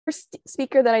first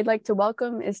speaker that I'd like to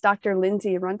welcome is Dr.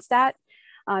 Lindsay Rustad.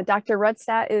 Dr.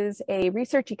 Rustad is a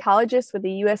research ecologist with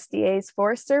the USDA's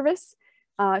Forest Service.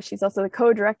 She's also the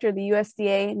co-director of the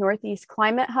USDA Northeast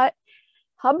Climate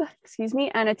Hub,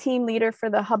 and a team leader for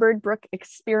the Hubbard Brook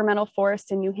Experimental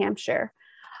Forest in New Hampshire.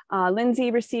 Lindsay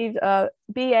received a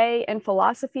BA in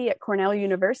philosophy at Cornell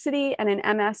University and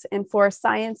an MS in forest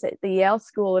science at the Yale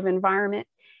School of Environment,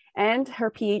 and her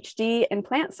PhD in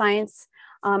plant science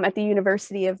at the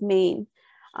University of Maine.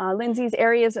 Lindsay's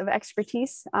areas of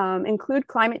expertise include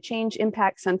climate change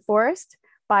impacts on forest,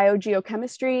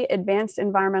 biogeochemistry, advanced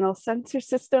environmental sensor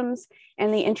systems,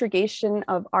 and the integration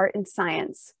of art and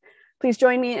science. Please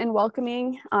join me in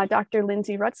welcoming Dr.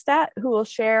 Lindsay Rustad, who will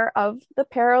share of the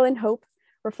Peril and Hope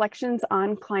reflections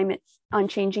on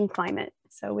changing climate.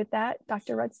 So with that,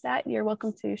 Dr. Rustad, you're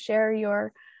welcome to share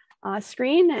your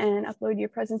screen and upload your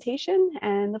presentation,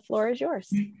 and the floor is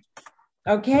yours.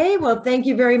 Okay, well, thank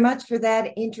you very much for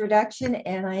that introduction.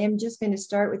 And I am just going to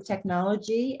start with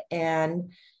technology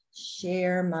and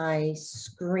share my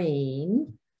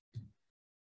screen.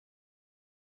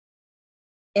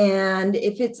 And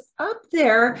if it's up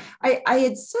there, I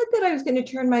had said that I was going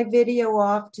to turn my video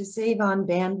off to save on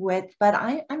bandwidth, but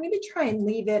I'm going to try and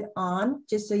leave it on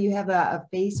just so you have a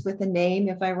face with a name.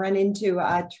 If I run into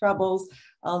troubles,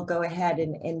 I'll go ahead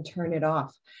and turn it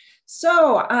off.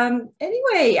 So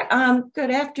anyway,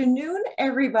 good afternoon,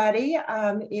 everybody.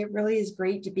 It really is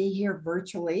great to be here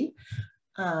virtually.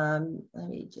 Let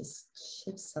me just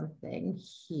shift something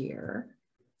here.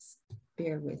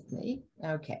 Bear with me.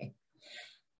 Okay.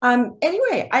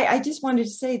 Anyway, I just wanted to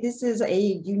say this is a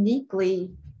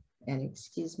uniquely, and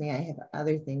excuse me, I have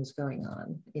other things going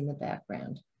on in the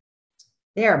background.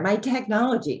 There, my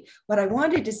technology. What I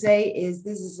wanted to say is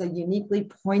this is a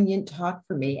uniquely poignant talk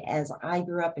for me, as I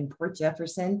grew up in Port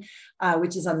Jefferson,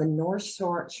 which is on the north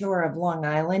shore of Long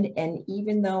Island. And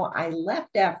even though I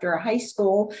left after high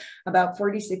school about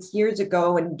 46 years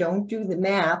ago, and don't do the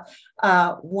math,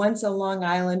 once a Long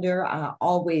Islander,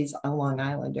 always a Long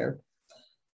Islander.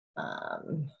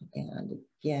 And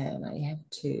again, I have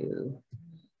to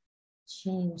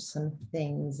change some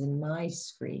things in my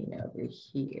screen over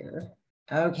here.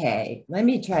 Okay, let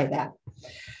me try that.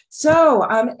 So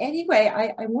anyway,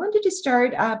 I wanted to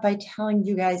start by telling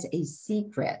you guys a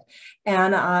secret.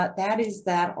 And that is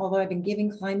that although I've been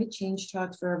giving climate change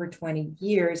talks for over 20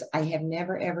 years, I have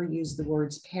never ever used the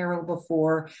words peril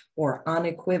before, or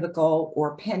unequivocal,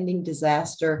 or pending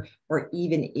disaster, or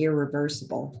even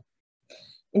irreversible.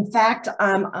 In fact,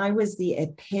 I was the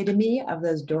epitome of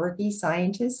those dorky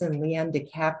scientists in Leonardo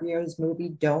DiCaprio's movie,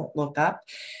 Don't Look Up.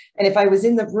 And if I was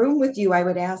in the room with you, I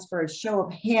would ask for a show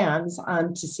of hands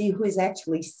to see who has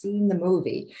actually seen the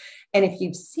movie. And if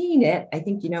you've seen it, I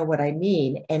think you know what I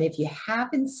mean. And if you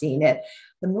haven't seen it,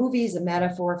 the movie is a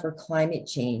metaphor for climate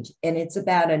change. And it's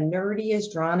about a nerdy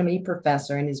astronomy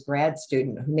professor and his grad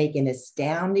student who make an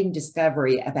astounding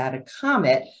discovery about a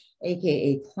comet,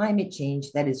 aka climate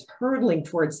change, that is hurtling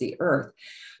towards the Earth.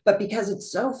 But because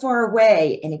it's so far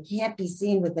away and it can't be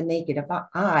seen with the naked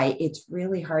eye, it's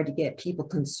really hard to get people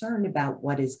concerned about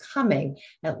what is coming,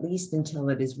 at least until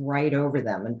it is right over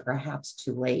them and perhaps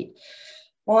too late.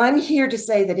 Well, I'm here to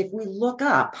say that if we look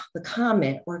up, the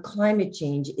comet or climate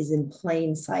change is in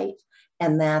plain sight,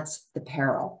 and that's the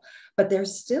peril. But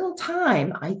there's still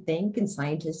time, I think, and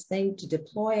scientists think, to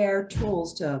deploy our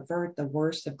tools to avert the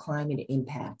worst of climate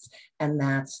impacts, and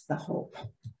that's the hope.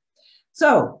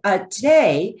 So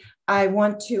today, I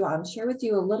want to share with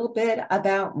you a little bit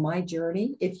about my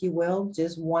journey, if you will,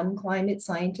 just one climate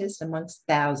scientist amongst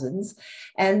thousands.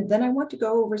 And then I want to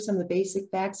go over some of the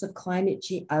basic facts of climate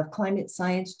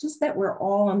science, just that we're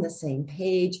all on the same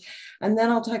page. And then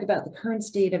I'll talk about the current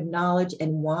state of knowledge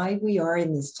and why we are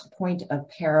in this point of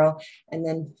peril. And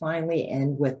then finally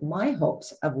end with my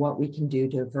hopes of what we can do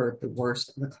to avert the worst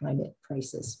of the climate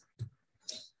crisis.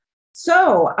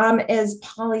 So as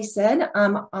Polly said,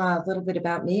 a little bit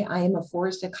about me. I am a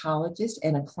forest ecologist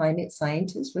and a climate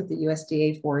scientist with the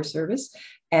USDA Forest Service.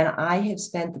 And I have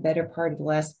spent the better part of the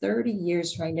last 30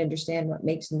 years trying to understand what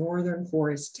makes northern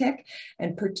forests tick,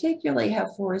 and particularly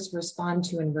how forests respond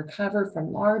to and recover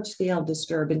from large-scale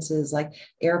disturbances like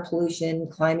air pollution,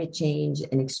 climate change,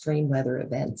 and extreme weather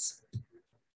events.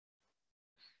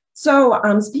 So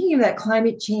speaking of that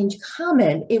climate change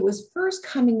comment, it was first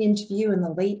coming into view in the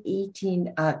late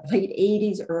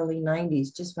 80s, early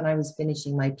 90s, just when I was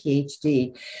finishing my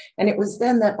PhD. And it was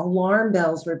then that alarm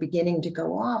bells were beginning to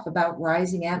go off about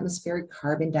rising atmospheric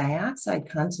carbon dioxide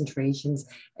concentrations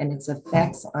and its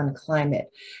effects on climate.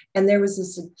 And there was a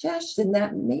suggestion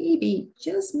that maybe,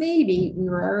 just maybe, we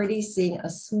were already seeing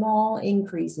a small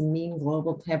increase in mean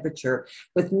global temperature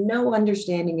with no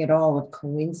understanding at all of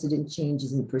coincident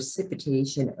changes in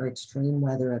precipitation or extreme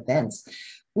weather events.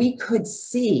 We could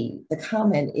see the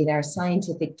comment in our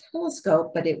scientific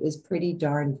telescope, but it was pretty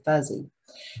darn fuzzy.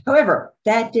 However,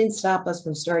 that didn't stop us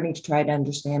from starting to try to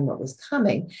understand what was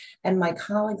coming. And my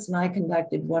colleagues and I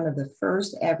conducted one of the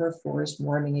first ever forest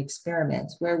warming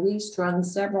experiments, where we strung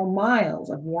several miles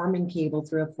of warming cable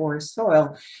through a forest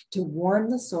soil to warm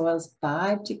the soils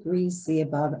 5 degrees C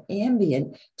above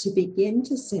ambient to begin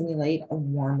to simulate a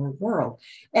warmer world.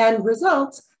 And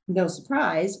results, no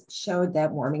surprise, showed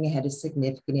that warming had a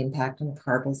significant impact on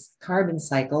the carbon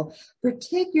cycle,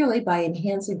 particularly by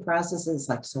enhancing processes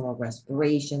like soil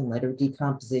respiration, litter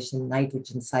decomposition,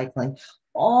 nitrogen cycling,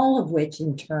 all of which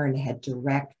in turn had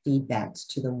direct feedbacks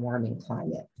to the warming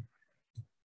climate.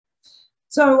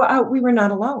 So we were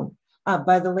not alone.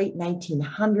 By the late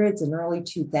 1900s and early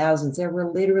 2000s, there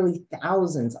were literally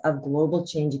thousands of global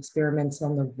change experiments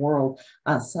on the world,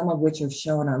 some of which are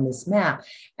shown on this map.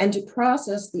 And to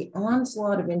process the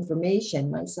onslaught of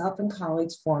information, myself and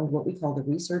colleagues formed what we call the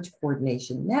Research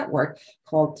Coordination Network,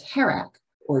 called TERAC,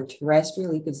 or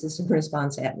Terrestrial Ecosystem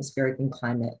Response to Atmospheric and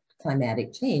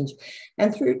Climatic Change.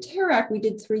 And through TERAC, we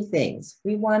did 3 things.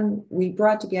 We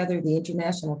brought together the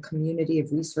international community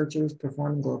of researchers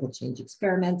performing global change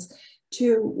experiments.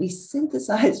 2, we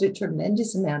synthesized a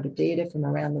tremendous amount of data from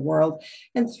around the world.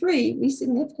 And 3, we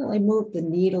significantly moved the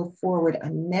needle forward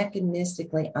on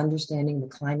mechanistically understanding the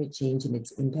climate change and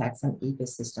its impacts on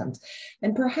ecosystems.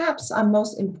 And perhaps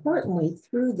most importantly,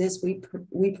 through this,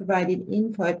 we provided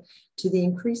input to the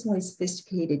increasingly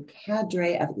sophisticated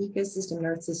cadre of ecosystem and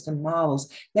earth system models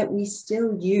that we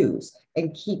still use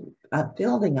and keep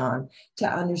building on to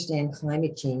understand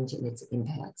climate change and its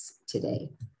impacts today.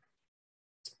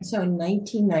 So in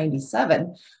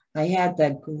 1997, I had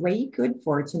the great good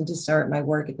fortune to start my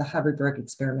work at the Hubbard Brook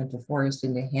Experimental Forest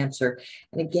in New Hampshire.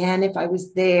 And again, if I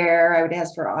was there, I would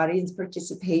ask for audience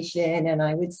participation and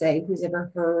I would say, who's ever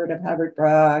heard of Hubbard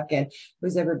Brook and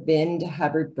who's ever been to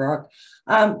Hubbard Brook?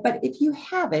 But if you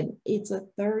haven't, it's a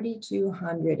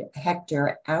 3,200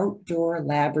 hectare outdoor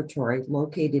laboratory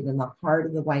located in the heart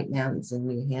of the White Mountains in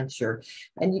New Hampshire.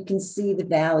 And you can see the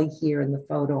valley here in the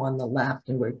photo on the left,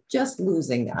 and we're just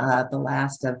losing the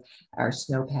last of our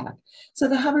snowpack. So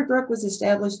the Hubbard Brook was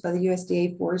established by the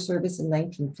USDA Forest Service in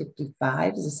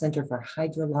 1955 as a center for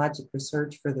hydrologic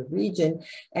research for the region,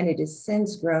 and it has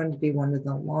since grown to be one of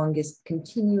the longest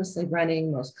continuously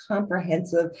running, most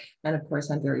comprehensive, and of course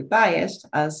I'm very biased,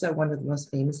 so one of the most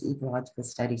famous ecological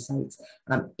study sites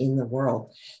in the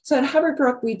world. So at Hubbard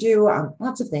Brook we do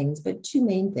lots of things, but 2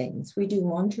 main things. We do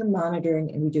long-term monitoring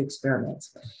and we do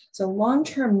experiments. So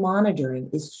long-term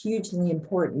monitoring is hugely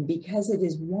important because it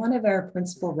is one of our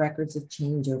principal records of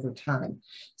change over time.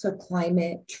 So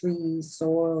climate, trees,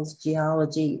 soils,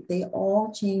 geology, they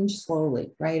all change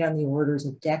slowly, right, on the orders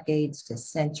of decades to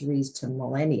centuries to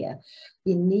millennia.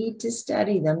 You need to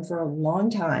study them for a long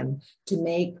time to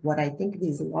make what I think of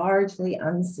these largely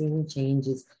unseen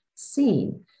changes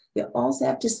seen. You also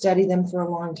have to study them for a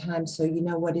long time so you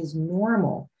know what is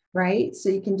normal, right? So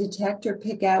you can detect or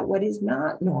pick out what is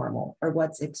not normal or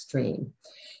what's extreme.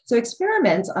 So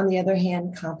experiments, on the other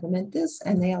hand, complement this,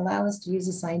 and they allow us to use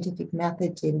a scientific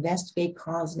method to investigate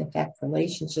cause and effect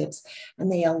relationships,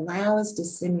 and they allow us to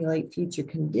simulate future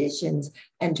conditions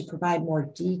and to provide more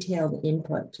detailed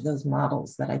input to those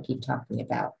models that I keep talking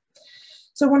about.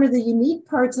 So one of the unique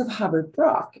parts of Hubbard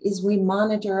Brook is we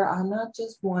monitor not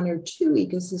just 1 or 2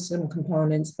 ecosystem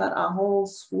components, but a whole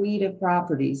suite of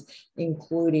properties,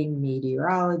 including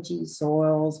meteorology,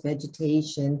 soils,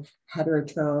 vegetation,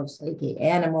 heterotrophs, aka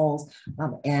animals,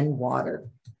 and water.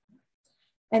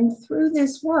 And through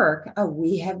this work,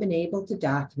 we have been able to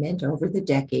document over the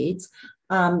decades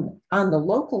on the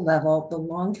local level, the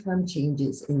long-term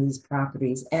changes in these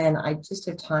properties. And I just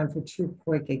have time for 2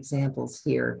 quick examples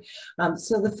here.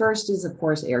 So the first is, of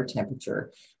course, air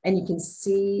temperature. And you can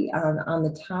see on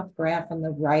the top graph on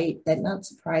the right that, not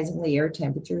surprisingly, air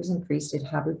temperatures increased at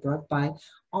Hubbard Brook by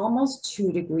almost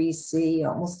 2 degrees C,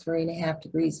 almost 3.5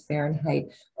 degrees Fahrenheit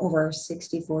over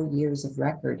 64 years of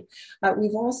record.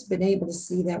 We've also been able to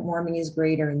see that warming is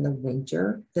greater in the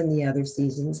winter than the other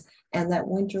seasons, and that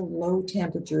winter low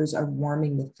temperatures are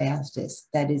warming the fastest.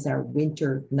 That is, our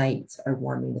winter nights are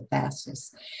warming the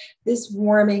fastest. This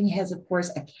warming has, of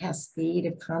course, a cascade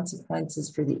of consequences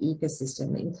for the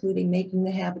ecosystem, including making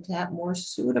the habitat more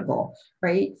suitable,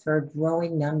 right, for a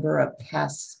growing number of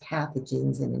pests,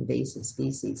 pathogens, and invasive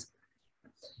species.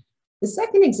 The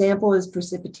second example is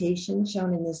precipitation,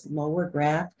 shown in this lower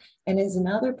graph. And as in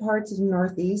other parts of the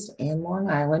Northeast and Long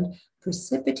Island,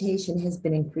 precipitation has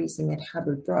been increasing at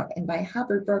Hubbard Brook. And by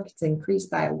Hubbard Brook, it's increased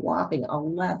by a whopping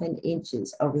 11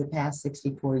 inches over the past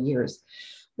 64 years.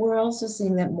 We're also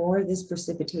seeing that more of this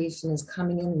precipitation is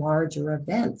coming in larger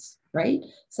events, right?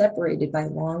 Separated by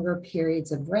longer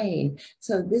periods of rain.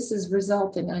 So this is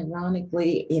resulting,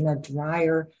 ironically, in a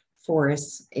drier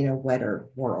forest in a wetter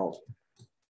world.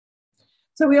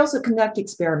 So we also conduct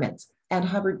experiments. At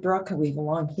Hubbard Brook, we have a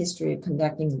long history of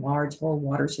conducting large whole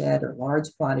watershed or large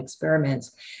plot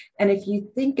experiments. And if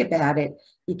you think about it,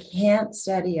 you can't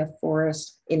study a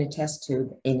forest in a test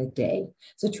tube in a day.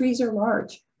 So trees are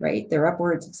large, right? They're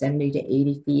upwards of 70 to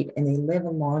 80 feet, and they live a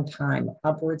long time,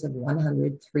 upwards of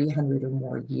 100, 300 or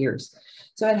more years.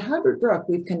 So at Hubbard Brook,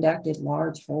 we've conducted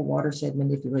large whole watershed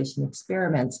manipulation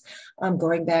experiments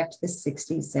going back to the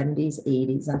 60s, 70s,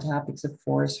 80s on topics of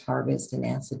forest harvest and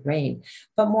acid rain.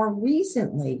 But more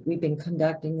recently, we've been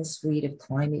conducting a suite of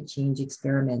climate change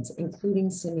experiments, including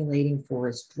simulating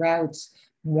forest droughts,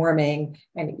 warming,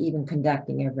 and even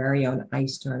conducting our very own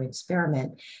ice storm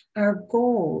experiment. Our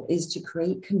goal is to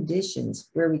create conditions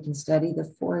where we can study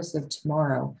the forests of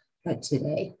tomorrow, but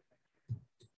today.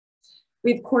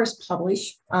 We, of course,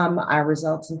 publish our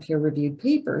results in peer-reviewed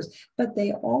papers, but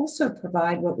they also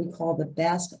provide what we call the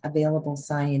best available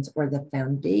science, or the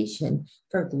foundation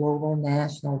for global,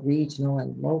 national, regional,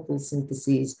 and local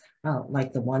syntheses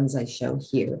like the ones I show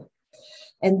here.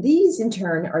 And these, in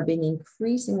turn, are being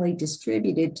increasingly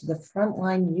distributed to the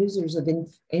frontline users of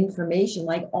information,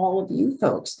 like all of you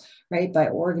folks, right, by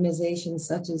organizations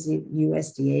such as the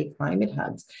USDA Climate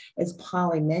Hubs. As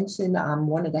Polly mentioned,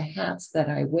 one of the hats that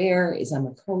I wear is I'm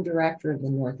a co-director of the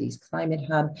Northeast Climate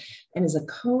Hub. And as a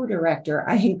co-director,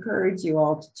 I encourage you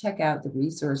all to check out the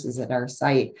resources at our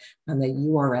site, and the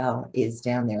URL is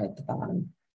down there at the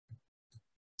bottom.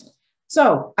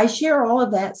 So I share all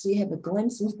of that so you have a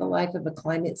glimpse into the life of a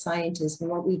climate scientist and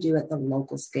what we do at the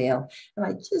local scale. And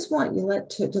I just want you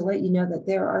to let you know that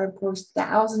there are, of course,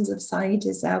 thousands of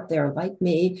scientists out there like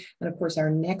me, and of course our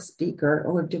next speaker,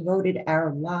 who have devoted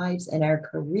our lives and our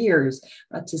careers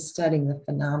to studying the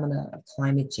phenomena of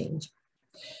climate change.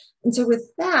 And so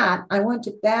with that, I want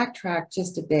to backtrack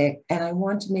just a bit, and I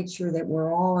want to make sure that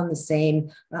we're all on the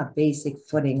same basic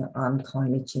footing on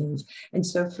climate change. And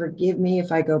so forgive me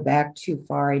if I go back too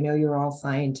far. I know you're all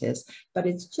scientists, but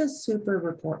it's just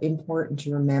super important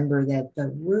to remember that the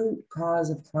root cause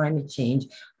of climate change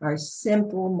are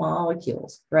simple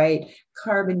molecules, right?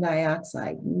 Carbon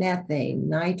dioxide, methane,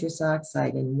 nitrous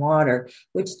oxide, and water,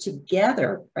 which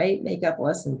together, right, make up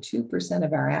less than 2%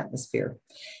 of our atmosphere.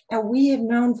 And we have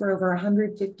known for over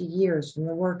 150 years from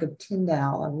the work of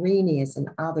Tyndall, Arrhenius, and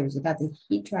others about the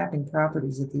heat-trapping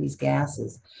properties of these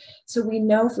gases. So we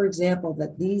know, for example,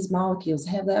 that these molecules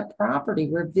have that property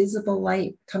where visible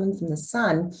light coming from the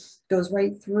sun goes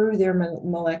right through their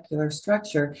molecular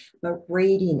structure, but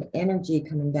radiant energy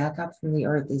coming back up from the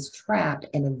earth is trapped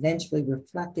and eventually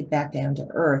reflected back down to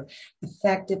earth,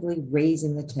 effectively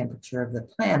raising the temperature of the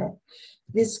planet.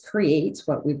 This creates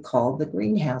what we call the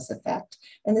greenhouse effect.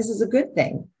 And this is a good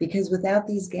thing, because without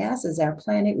these gases, our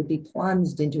planet would be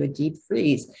plunged into a deep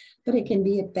freeze. But it can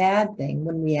be a bad thing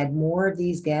when we add more of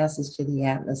these gases to the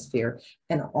atmosphere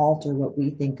and alter what we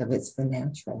think of as the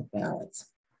natural balance.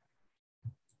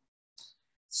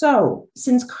 So,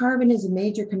 since carbon is a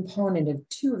major component of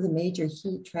two of the major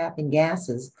heat-trapping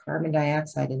gases, carbon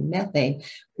dioxide and methane,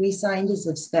 we scientists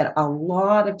have spent a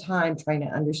lot of time trying to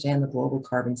understand the global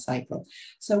carbon cycle.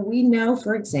 So we know,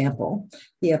 for example,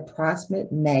 the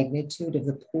approximate magnitude of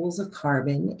the pools of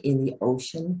carbon in the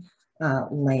ocean,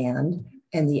 land,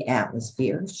 and the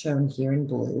atmosphere, shown here in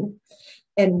blue.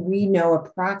 And we know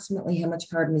approximately how much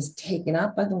carbon is taken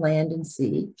up by the land and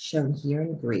sea, shown here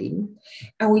in green.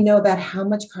 And we know about how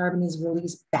much carbon is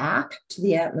released back to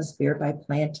the atmosphere by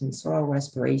plant and soil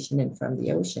respiration and from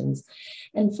the oceans.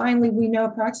 And finally, we know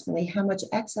approximately how much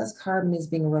excess carbon is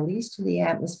being released to the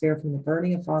atmosphere from the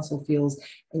burning of fossil fuels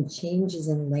and changes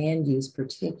in land use,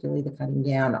 particularly the cutting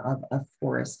down of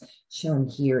forests, shown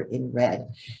here in red.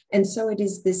 And so it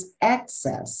is this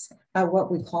excess,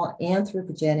 what we call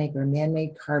anthropogenic or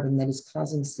man-made carbon, that is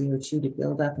causing CO2 to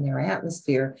build up in our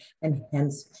atmosphere and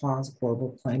hence cause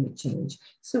global climate change.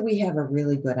 So we have a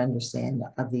really good understanding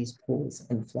of these pools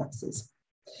and fluxes.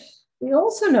 We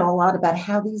also know a lot about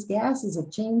how these gases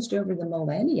have changed over the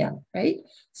millennia, right?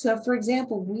 So for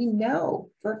example, we know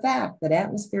for a fact that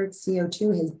atmospheric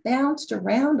CO2 has bounced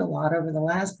around a lot over the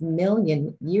last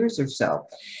million years or so.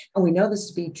 And we know this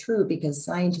to be true because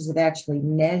scientists have actually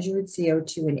measured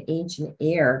CO2 in ancient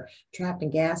air trapped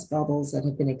in gas bubbles that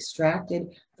have been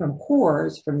extracted from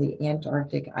cores from the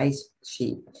Antarctic ice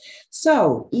sheet.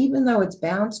 So even though it's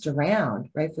bounced around,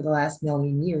 right, for the last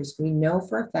million years, we know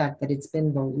for a fact that it's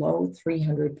been below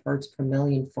 300 parts per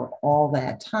million for all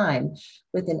that time,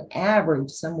 with an average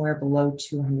somewhere below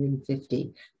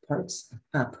 250 parts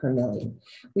per million.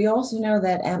 We also know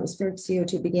that atmospheric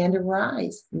CO2 began to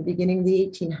rise in the beginning of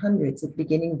the 1800s, at the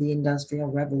beginning of the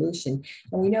Industrial Revolution.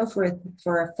 And we know for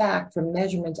a fact from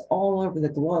measurements all over the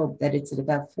globe that it's at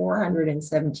about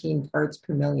 417 parts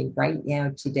per million right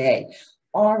now today,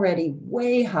 already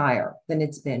way higher than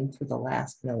it's been for the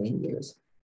last million years.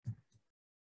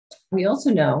 We also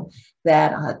know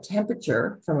that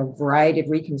temperature, from a variety of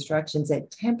reconstructions,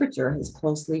 that temperature has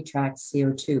closely tracked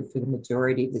CO2 for the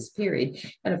majority of this period.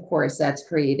 And of course, that's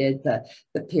created the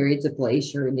periods of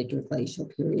glacier and interglacial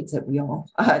periods that we all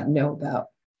know about.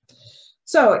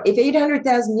 So if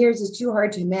 800,000 years is too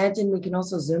hard to imagine, we can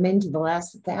also zoom into the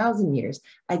last 1,000 years.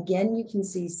 Again, you can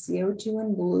see CO2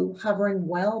 in blue hovering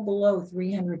well below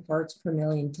 300 parts per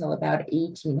million till about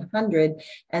 1800,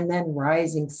 and then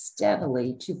rising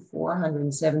steadily to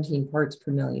 417 parts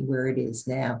per million where it is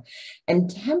now.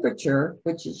 And temperature,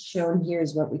 which is shown here,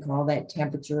 is what we call that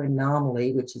temperature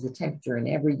anomaly, which is a temperature in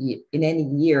any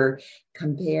year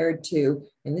compared to,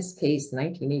 in this case,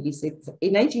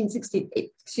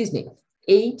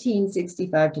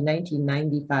 1865 to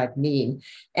 1995 mean.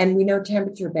 And we know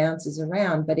temperature bounces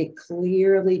around, but it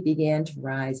clearly began to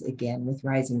rise again with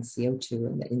rising CO2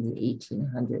 in the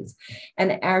 1800s.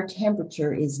 And our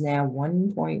temperature is now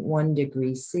 1.1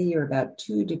 degrees C, or about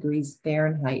 2 degrees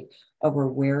Fahrenheit, over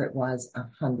where it was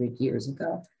 100 years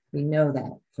ago. We know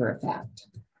that for a fact.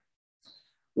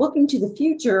 Looking to the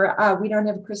future, we don't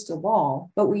have a crystal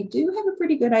ball, but we do have a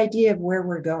pretty good idea of where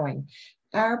we're going.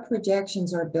 Our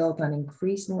projections are built on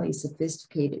increasingly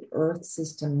sophisticated Earth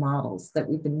system models that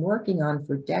we've been working on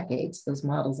for decades, those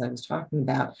models I was talking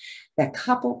about, that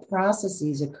couple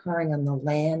processes occurring on the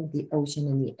land, the ocean,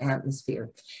 and the atmosphere.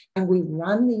 And we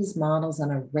run these models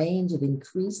on a range of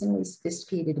increasingly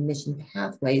sophisticated emission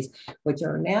pathways, which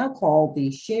are now called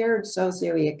the Shared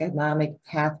Socioeconomic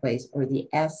Pathways, or the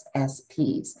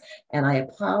SSPs. And I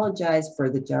apologize for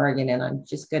the jargon, and I'm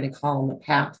just going to call them the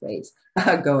pathways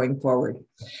going forward.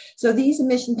 So these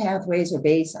emission pathways are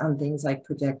based on things like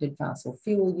projected fossil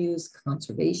fuel use,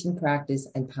 conservation practice,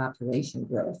 and population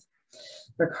growth.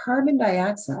 For carbon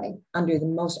dioxide, under the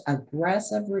most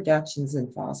aggressive reductions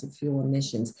in fossil fuel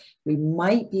emissions, we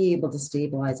might be able to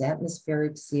stabilize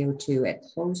atmospheric CO2 at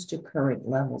close to current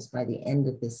levels by the end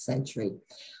of this century.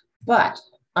 But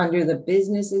under the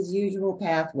business as usual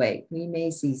pathway, we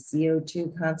may see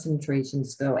CO2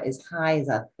 concentrations go as high as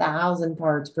 1,000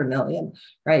 parts per million,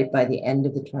 right, by the end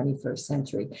of the 21st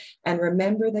century. And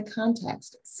remember the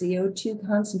context, CO2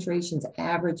 concentrations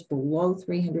average below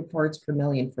 300 parts per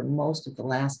million for most of the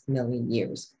last million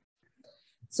years.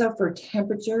 So for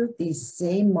temperature, these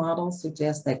same models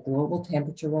suggest that global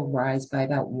temperature will rise by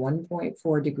about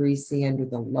 1.4 degrees C under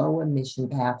the low emission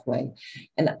pathway,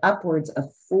 and upwards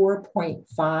of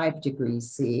 4.5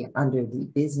 degrees C under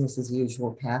the business as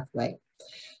usual pathway.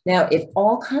 Now, if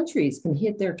all countries can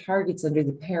hit their targets under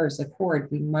the Paris Accord,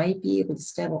 we might be able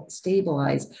to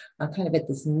stabilize kind of at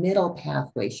this middle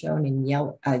pathway shown in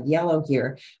yellow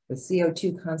here, with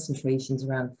CO2 concentrations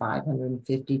around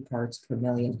 550 parts per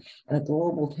million and a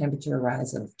global temperature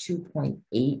rise of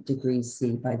 2.8 degrees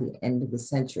C by the end of the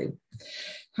century.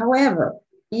 However,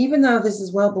 even though this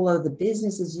is well below the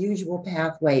business as usual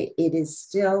pathway, it is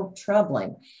still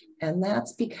troubling. And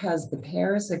that's because the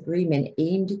Paris Agreement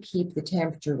aimed to keep the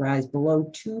temperature rise below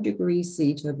 2 degrees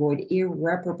C to avoid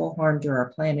irreparable harm to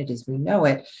our planet as we know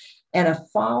it. And a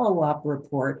follow-up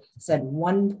report said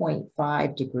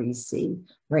 1.5 degrees C,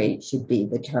 right, should be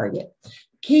the target.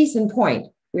 Case in point,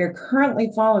 we are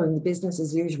currently following the business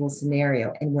as usual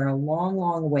scenario, and we're a long,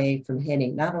 long way from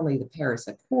hitting not only the Paris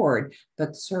Accord,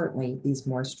 but certainly these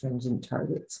more stringent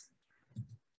targets.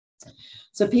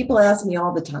 So people ask me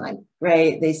all the time,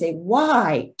 right? They say,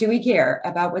 why do we care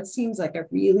about what seems like a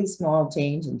really small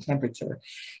change in temperature?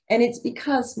 And it's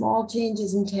because small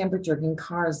changes in temperature can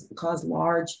cause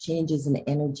large changes in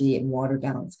energy and water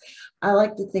balance. I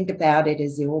like to think about it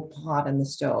as the old pot on the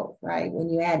stove, right? When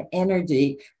you add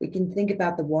energy, we can think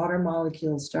about the water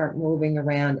molecules start moving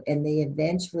around and they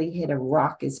eventually hit a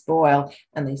raucous boil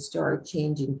and they start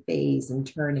changing phase and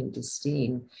turning to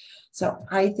steam. So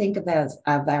I think of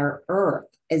our Earth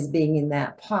as being in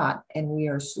that pot, and we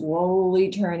are slowly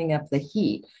turning up the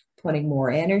heat, putting more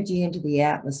energy into the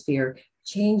atmosphere,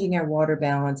 changing our water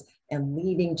balance, and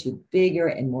leading to bigger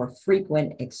and more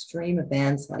frequent extreme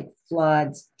events like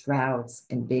floods, droughts,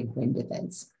 and big wind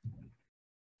events.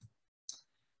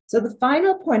 So the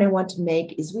final point I want to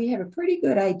make is we have a pretty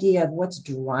good idea of what's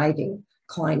driving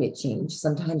climate change.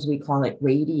 Sometimes we call it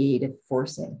radiative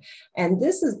forcing. And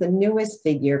this is the newest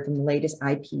figure from the latest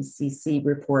IPCC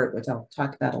report, which I'll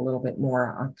talk about a little bit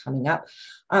more coming up.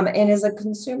 And as a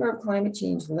consumer of climate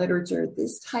change literature,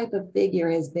 this type of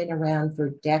figure has been around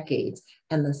for decades,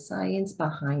 and the science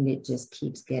behind it just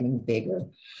keeps getting bigger.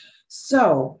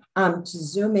 So to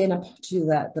zoom in to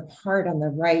the part on the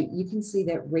right, you can see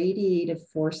that radiative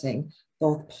forcing,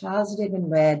 both positive in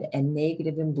red and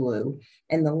negative in blue,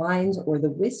 and the lines or the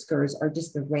whiskers are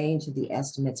just the range of the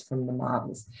estimates from the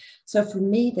models. So for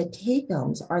me, the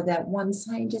take-homes are that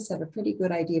scientists have a pretty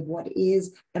good idea of what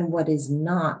is and what is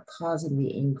not causing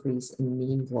the increase in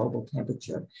mean global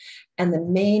temperature. And the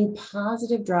main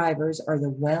positive drivers are the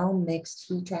well-mixed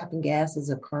heat-trapping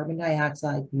gases of carbon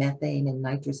dioxide, methane, and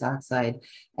nitrous oxide,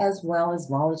 as well as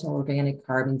volatile organic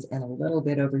carbons and a little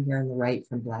bit over here on the right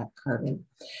from black carbon.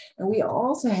 And we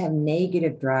also have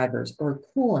negative drivers or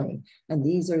cooling, and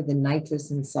these are the nitrous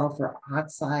and sulfur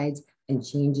oxides and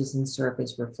changes in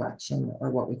surface reflection, or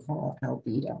what we call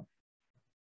albedo.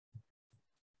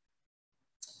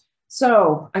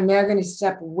 So I'm now going to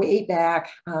step way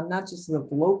back, not just the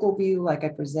local view like I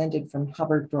presented from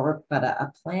Hubbard Dorp, but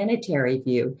a planetary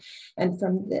view. And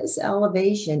from this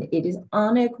elevation, it is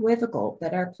unequivocal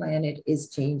that our planet is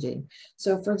changing.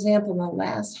 So for example, in the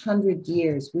last 100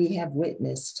 years, we have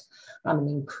witnessed an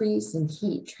increase in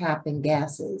heat trapping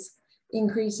gases,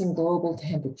 increase in global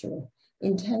temperature,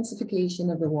 intensification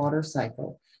of the water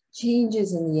cycle,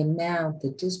 changes in the amount, the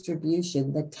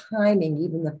distribution, the timing,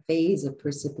 even the phase of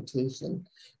precipitation,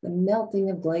 the melting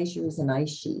of glaciers and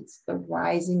ice sheets, the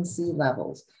rising sea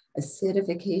levels,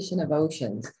 acidification of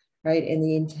oceans, right, and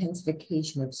the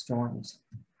intensification of storms.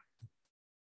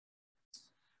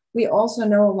 We also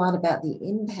know a lot about the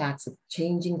impacts of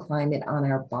changing climate on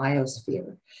our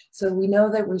biosphere. So we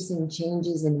know that we're seeing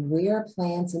changes in where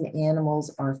plants and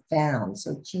animals are found.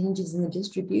 So changes in the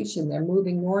distribution, they're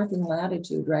moving north in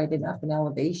latitude, right, and up in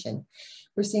elevation.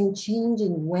 We're seeing change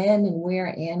in when and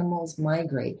where animals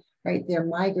migrate, right? They're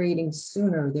migrating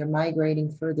sooner, they're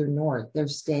migrating further north, they're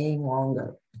staying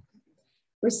longer.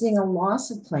 We're seeing a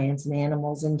loss of plants and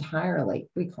animals entirely.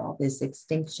 We call this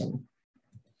extinction.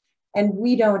 And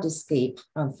we don't escape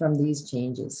from these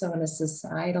changes. So on a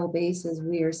societal basis,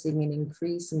 we are seeing an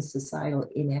increase in societal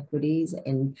inequities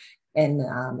and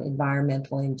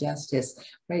environmental injustice,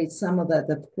 right? Some of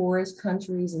the poorest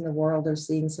countries in the world are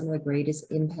seeing some of the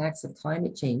greatest impacts of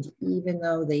climate change, even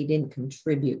though they didn't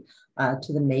contribute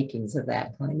to the makings of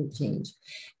that climate change.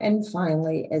 And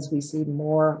finally, as we see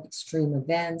more extreme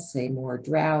events, say more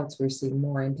droughts, we're seeing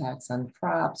more impacts on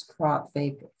crops. Crop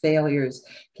failures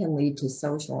can lead to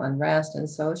social unrest, and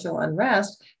social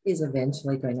unrest is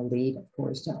eventually going to lead, of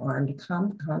course, to armed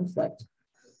conflict.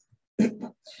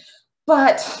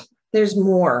 But there's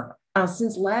more.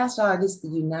 Since last August, the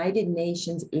United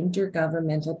Nations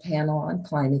Intergovernmental Panel on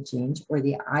Climate Change, or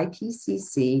the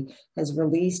IPCC, has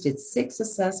released its 6th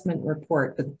assessment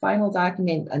report, with the final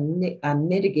document on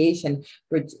mitigation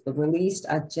released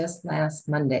just last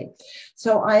Monday.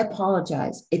 So I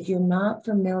apologize. If you're not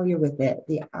familiar with it,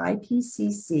 the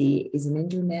IPCC is an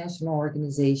international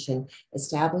organization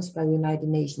established by the United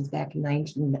Nations back in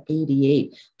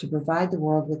 1988 to provide the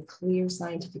world with clear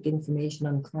scientific information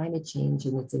on climate change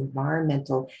and its environmental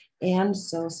and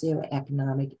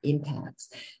socioeconomic impacts.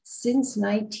 Since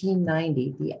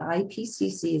 1990, the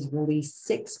IPCC has released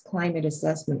 6 climate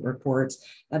assessment reports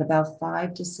at about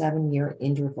 5 to 7 year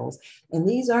intervals. And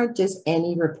these aren't just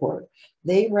any report.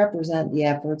 They represent the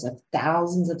efforts of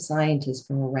thousands of scientists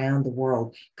from around the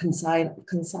world,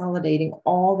 consolidating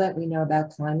all that we know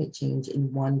about climate change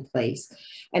in one place.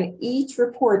 And each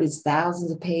report is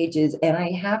thousands of pages. And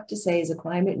I have to say, as a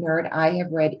climate nerd, I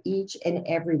have read each and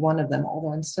every one of them,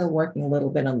 although I'm still working a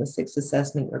little bit on the 6th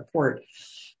assessment report.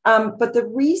 But the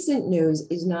recent news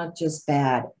is not just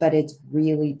bad, but it's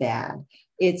really bad.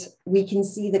 we can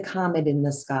see the comet in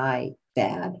the sky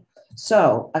bad.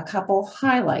 So a couple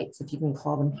highlights, if you can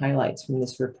call them highlights from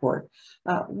this report.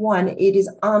 One, it is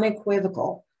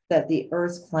unequivocal that the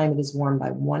Earth's climate is warmed by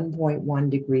 1.1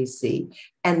 degrees C,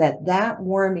 and that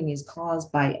warming is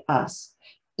caused by us.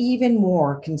 Even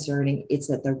more concerning, it's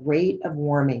that the rate of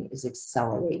warming is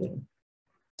accelerating.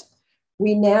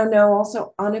 We now know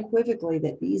also unequivocally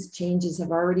that these changes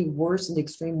have already worsened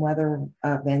extreme weather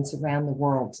events around the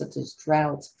world, such as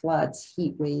droughts, floods,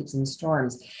 heat waves, and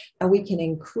storms. And we can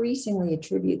increasingly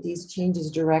attribute these changes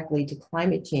directly to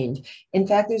climate change. In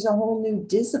fact, there's a whole new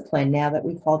discipline now that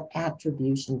we call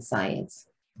attribution science.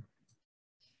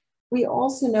 We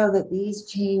also know that these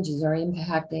changes are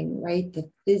impacting, right, the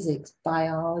physics,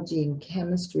 biology, and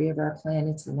chemistry of our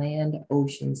planet's land,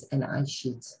 oceans, and ice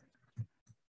sheets.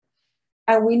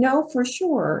 And we know for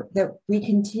sure that we're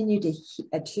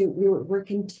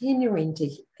continuing to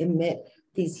emit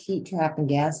these heat trapping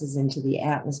gases into the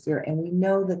atmosphere. And we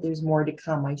know that there's more to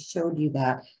come. I showed you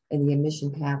that in the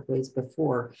emission pathways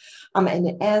before.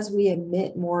 And as we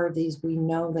emit more of these, we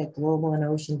know that global and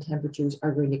ocean temperatures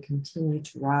are going to continue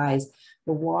to rise.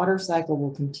 The water cycle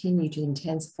will continue to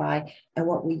intensify. And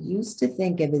what we used to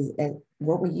think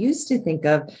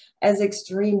of as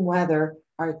extreme weather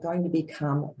are going to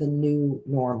become the new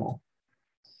normal.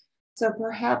 So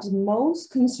perhaps most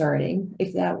concerning,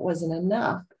 if that wasn't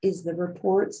enough, is the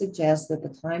report suggests that the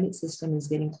climate system is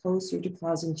getting closer to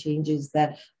causing changes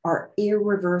that are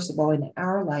irreversible in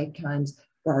our lifetimes,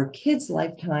 or our kids'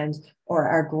 lifetimes, or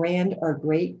our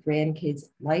great-grandkids'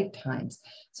 lifetimes.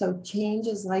 So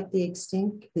changes like the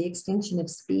extinction of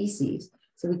species,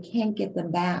 so we can't get them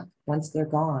back once they're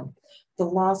gone. The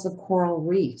loss of coral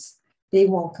reefs, they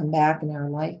won't come back in our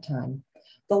lifetime.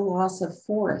 The loss of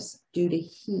forests due to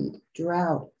heat,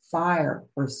 drought, fire,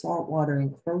 or saltwater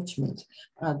encroachment,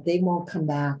 they won't come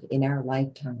back in our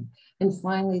lifetime. And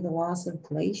finally, the loss of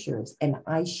glaciers and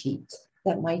ice sheets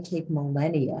that might take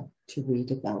millennia to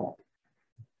redevelop.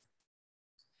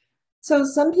 So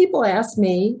some people ask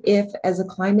me if, as a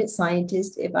climate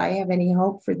scientist, if I have any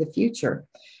hope for the future.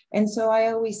 And so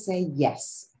I always say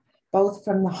yes, both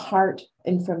from the heart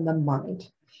and from the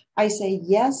mind. I say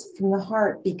yes from the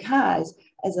heart because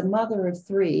as a mother of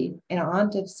 3, an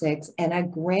aunt of 6, and a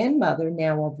grandmother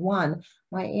now of 1,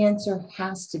 my answer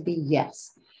has to be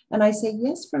yes. And I say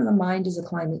yes from the mind as a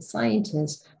climate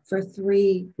scientist for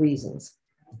 3 reasons.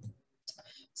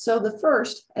 So the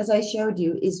first, as I showed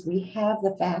you, is we have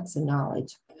the facts and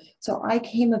knowledge. So I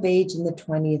came of age in the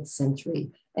 20th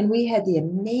century, and we had the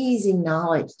amazing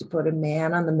knowledge to put a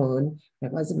man on the moon,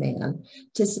 it was a man,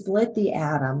 to split the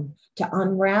atom, to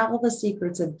unravel the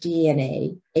secrets of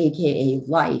DNA, AKA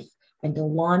life, and to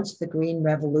launch the Green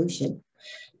Revolution.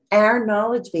 Our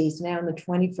knowledge base now in the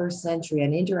 21st century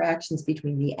on interactions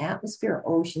between the atmosphere,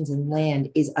 oceans, and land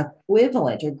is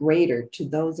equivalent or greater to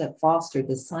those that fostered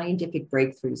the scientific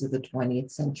breakthroughs of the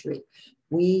 20th century.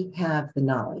 We have the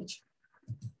knowledge.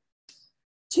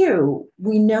 2,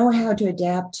 we know how to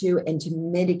adapt to and to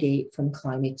mitigate from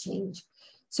climate change.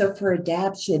 So for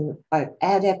adaptation,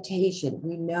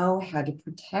 we know how to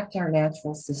protect our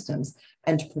natural systems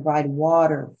and to provide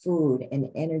water, food, and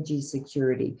energy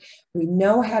security. We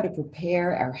know how to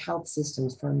prepare our health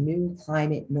systems for new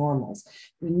climate normals.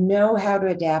 We know how to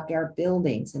adapt our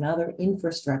buildings and other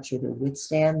infrastructure to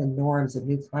withstand the norms of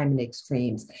new climate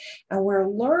extremes. And we're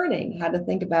learning how to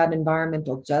think about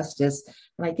environmental justice.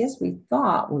 And I guess we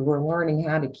thought we were learning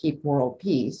how to keep world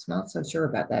peace. Not so sure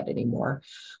about that anymore.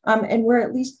 And we're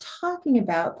at least talking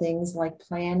about things like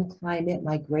planned climate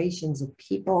migrations of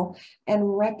people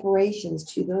and reparations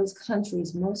to those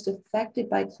countries most affected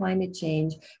by climate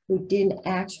change who didn't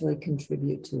actually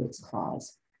contribute to its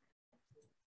cause.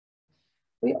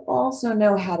 We also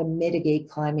know how to mitigate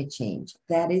climate change,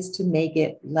 that is to make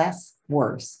it less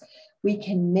worse. We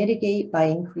can mitigate by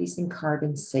increasing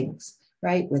carbon sinks,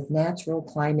 right? With natural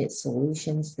climate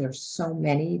solutions, there's so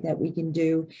many that we can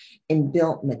do in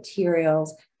built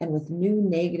materials and with new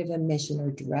negative emission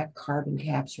or direct carbon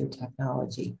capture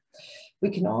technology. We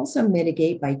can also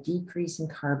mitigate by decreasing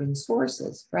carbon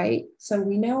sources, right? So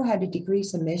we know how to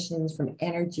decrease emissions from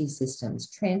energy systems,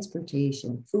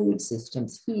 transportation, food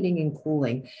systems, heating and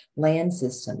cooling, land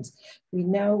systems. We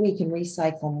know we can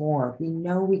recycle more. We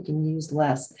know we can use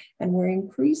less. And we're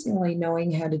increasingly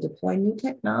knowing how to deploy new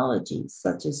technologies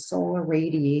such as solar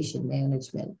radiation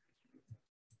management.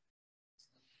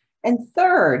 And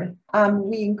third,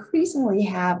 we increasingly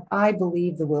have, I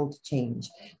believe, the will to change.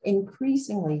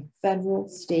 Increasingly, federal,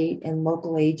 state, and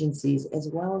local agencies, as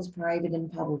well as private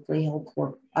and publicly held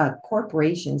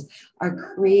corporations, are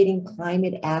creating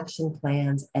climate action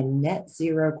plans and net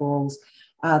zero goals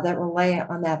that rely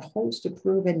on that host of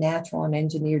proven natural and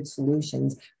engineered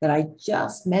solutions that I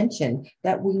just mentioned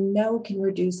that we know can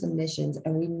reduce emissions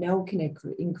and we know can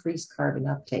increase carbon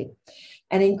uptake.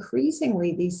 And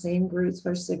increasingly, these same groups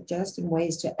are suggesting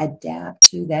ways to adapt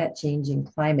to that changing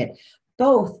climate,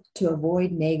 both to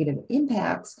avoid negative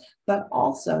impacts, but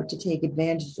also to take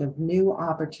advantage of new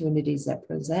opportunities that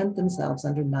present themselves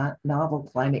under novel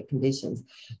climate conditions.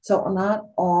 So not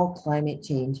all climate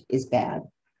change is bad,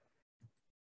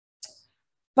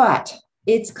 but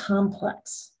it's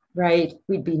complex, right?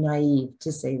 We'd be naive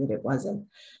to say that it wasn't.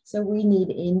 So we need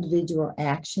individual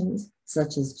actions,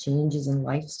 such as changes in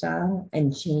lifestyle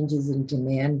and changes in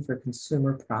demand for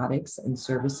consumer products and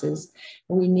services.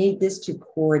 And we need this to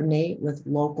coordinate with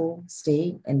local,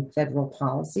 state, and federal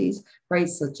policies, right,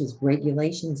 such as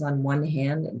regulations on one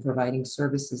hand and providing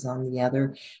services on the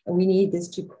other. And we need this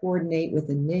to coordinate with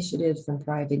initiatives from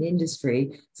private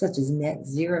industry, such as net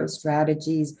zero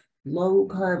strategies, low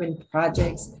carbon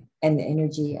projects, and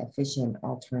energy efficient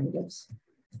alternatives.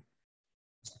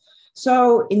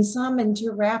 So in sum, and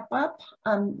to wrap up,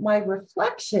 my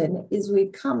reflection is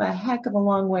we've come a heck of a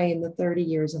long way in the 30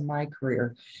 years of my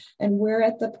career. And we're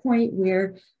at the point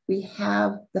where we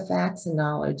have the facts and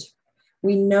knowledge.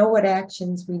 We know what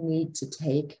actions we need to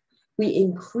take. We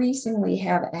increasingly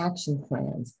have action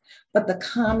plans, but the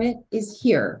comet is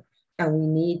here and we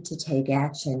need to take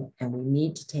action, and we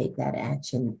need to take that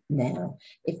action now.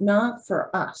 If not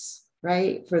for us,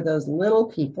 right? For those little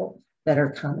people that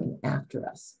are coming after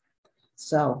us.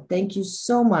 So thank you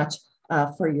so much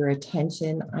for your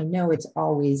attention. I know it's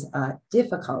always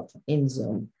difficult in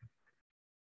Zoom.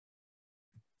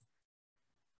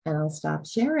 And I'll stop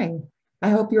sharing. I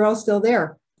hope you're all still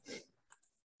there.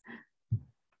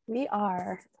 We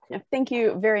are. Thank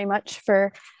you very much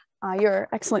for your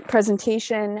excellent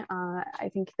presentation. I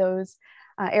think those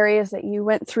areas that you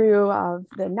went through of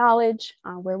the knowledge,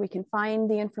 where we can find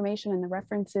the information and the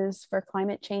references for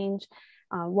climate change,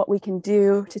 what we can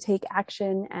do to take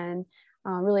action, and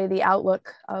really the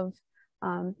outlook of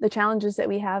the challenges that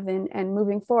we have and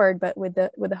moving forward, but with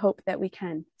the hope that we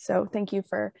can. So thank you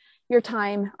for your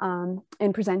time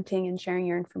in presenting and sharing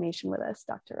your information with us,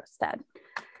 Dr. Rustad.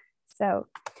 So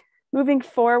moving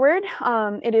forward,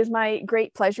 it is my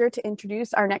great pleasure to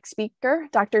introduce our next speaker,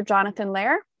 Dr. Jonathan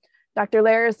Lehrer. Dr.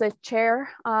 Lehrer is the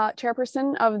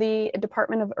chairperson of the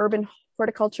Department of Urban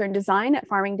Horticulture and Design at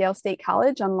Farmingdale State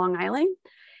College on Long Island.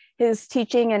 His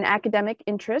teaching and academic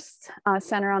interests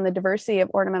center on the diversity of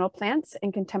ornamental plants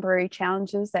and contemporary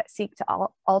challenges that seek to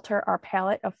alter our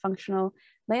palette of functional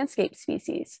landscape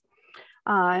species.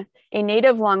 A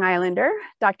native Long Islander,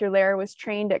 Dr. Lehrer was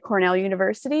trained at Cornell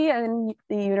University and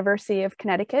the University of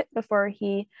Connecticut before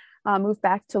he moved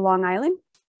back to Long Island.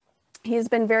 He's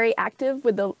been very active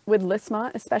with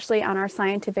LISMA, especially on our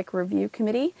scientific review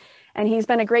committee, and he's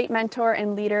been a great mentor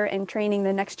and leader in training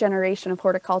the next generation of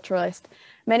horticulturalists,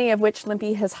 many of which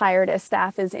LIMPI has hired as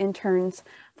staff as interns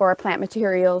for our plant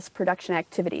materials production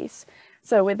activities.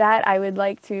 So with that, I would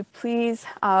like to please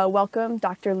welcome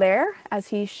Dr. Lehrer as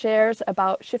he shares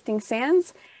about shifting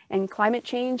sands and climate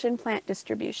change and plant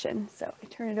distribution. So I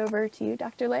turn it over to you,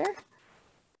 Dr. Lehrer.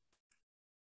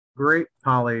 Great,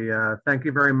 Polly. Thank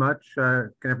you very much.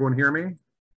 Can everyone hear me?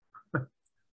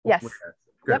 Yes. Good.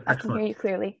 Yep, I can hear you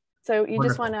clearly. So you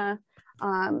just want to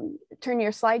turn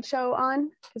your slideshow on,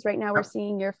 because right now we're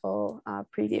seeing your full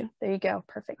preview. There you go.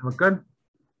 Perfect. Good?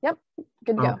 Yep,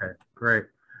 good to go. Okay, great.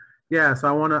 Yeah, so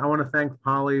I want to thank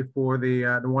Polly for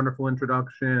the wonderful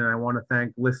introduction, and I want to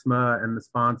thank LISMA and the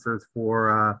sponsors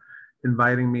for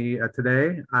inviting me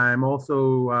today. I'm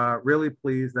also really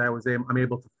pleased that I'm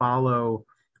able to follow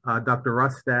Dr.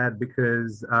 Rustad,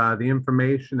 because the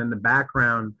information and the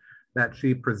background that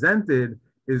she presented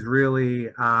is really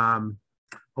a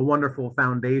wonderful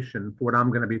foundation for what I'm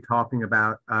going to be talking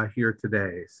about here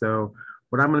today. So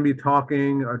what I'm going to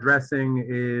be addressing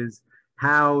is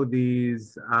how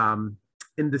these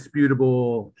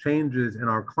indisputable changes in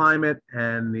our climate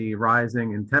and the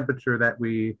rising in temperature that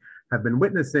we have been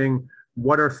witnessing,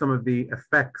 what are some of the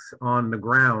effects on the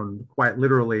ground, quite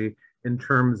literally, in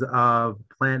terms of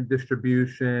plant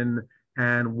distribution,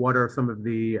 and what are some of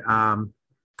the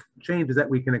changes that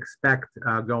we can expect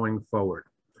going forward.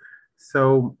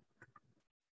 So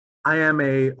I am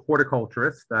a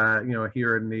horticulturist,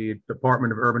 here in the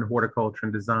Department of Urban Horticulture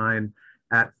and Design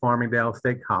at Farmingdale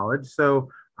State College. So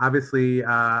obviously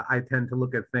I tend to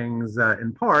look at things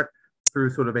in part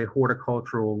through sort of a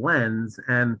horticultural lens.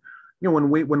 And when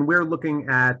we're looking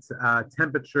at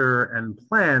temperature and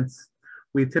plants,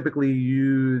 we typically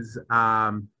use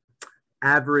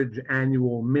average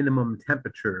annual minimum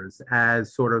temperatures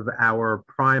as sort of our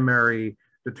primary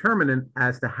determinant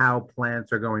as to how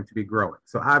plants are going to be growing.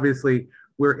 So obviously,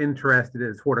 we're interested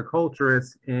as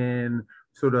horticulturists in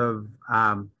sort of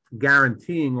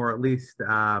guaranteeing, or at least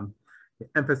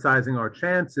emphasizing our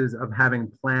chances of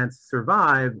having plants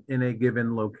survive in a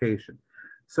given location.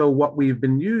 So what we've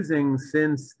been using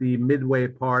since the midway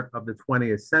part of the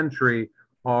 20th century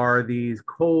are these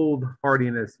cold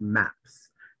hardiness maps.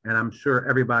 And I'm sure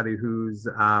everybody who's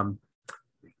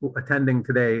attending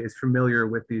today is familiar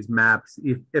with these maps,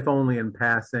 if only in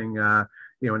passing.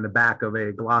 You know, in the back of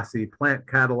a glossy plant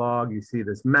catalog, you see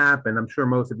this map, and I'm sure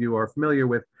most of you are familiar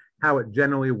with how it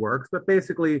generally works. But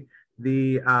basically,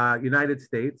 the United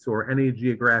States, or any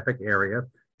geographic area,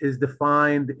 is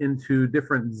defined into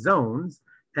different zones,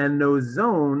 and those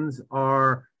zones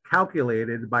are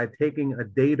calculated by taking a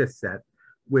data set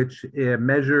which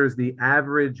measures the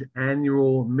average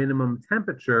annual minimum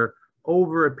temperature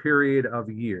over a period of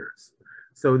years.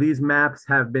 So these maps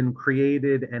have been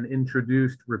created and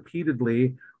introduced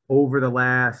repeatedly over the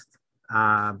last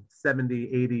 70,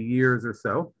 80 years or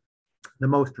so. The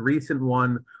most recent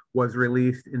one was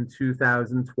released in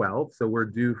 2012, so we're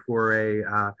due for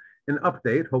an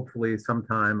update, hopefully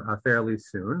sometime fairly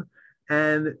soon.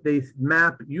 And the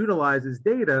map utilizes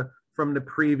data from the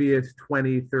previous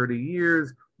 20, 30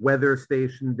 years, weather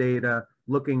station data,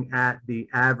 looking at the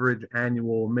average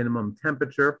annual minimum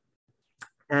temperature.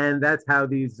 And that's how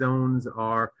these zones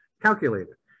are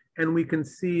calculated. And we can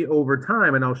see over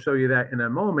time, and I'll show you that in a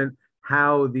moment,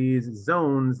 how these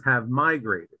zones have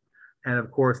migrated. And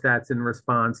of course, that's in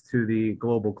response to the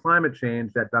global climate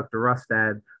change that Dr.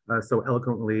 Rustad so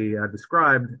eloquently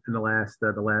described in the last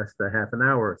half an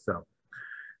hour or so.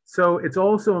 So it's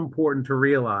also important to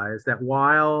realize that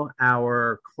while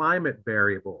our climate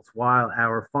variables, while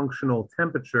our functional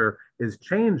temperature is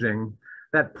changing,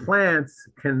 that plants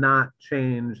cannot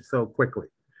change so quickly.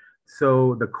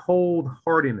 So the cold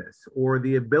hardiness, or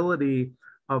the ability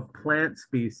of plant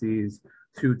species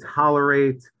to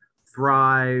tolerate,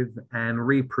 thrive, and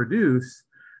reproduce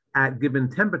at given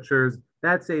temperatures,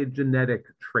 that's a genetic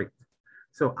trait.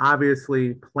 So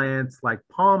obviously, plants like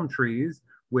palm trees,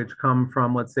 which come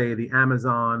from, let's say, the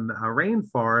Amazon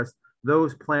rainforest,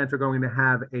 those plants are going to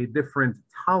have a different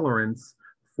tolerance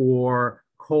for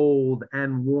cold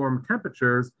and warm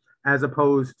temperatures, as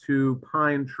opposed to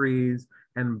pine trees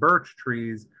and birch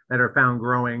trees that are found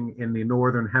growing in the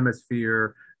northern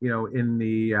hemisphere, you know, in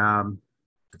the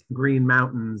Green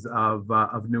Mountains of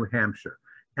New Hampshire.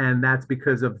 And that's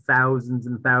because of thousands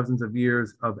and thousands of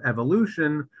years of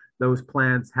evolution. Those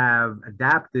plants have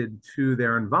adapted to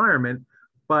their environment,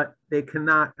 but they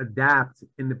cannot adapt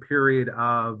in the period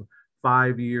of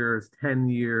 5 years, 10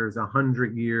 years,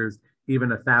 100 years, even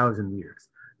 1,000 years.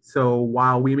 So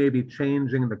while we may be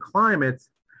changing the climate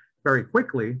very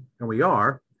quickly, and we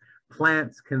are,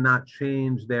 plants cannot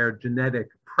change their genetic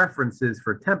preferences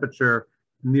for temperature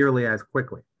nearly as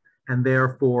quickly. And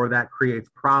therefore, that creates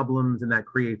problems and that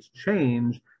creates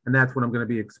change. And that's what I'm going to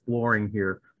be exploring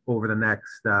here over the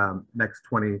next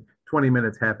 20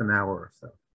 minutes, half an hour or so.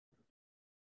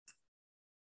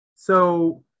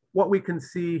 So what we can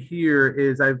see here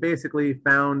is I've basically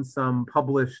found some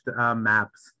published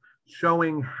maps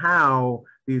showing how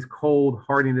these cold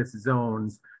hardiness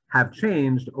zones have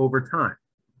changed over time.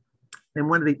 And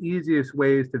one of the easiest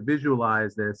ways to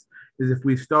visualize this is if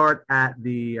we start at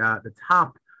the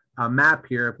top map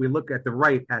here. If we look at the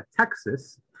right at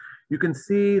Texas, you can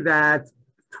see that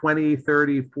 20,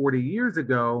 30, 40 years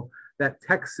ago, that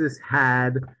Texas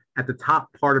had at the top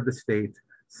part of the state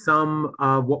some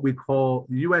of what we call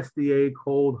USDA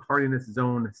Cold Hardiness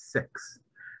Zone 6.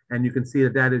 And you can see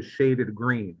that that is shaded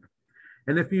green.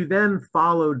 And if you then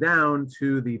follow down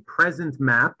to the present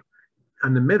map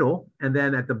in the middle, and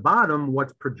then at the bottom,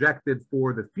 what's projected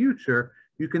for the future,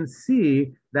 you can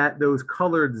see that those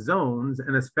colored zones,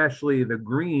 and especially the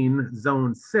green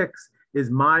zone 6, is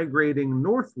migrating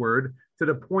northward to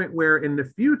the point where in the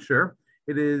future,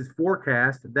 it is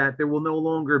forecast that there will no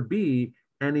longer be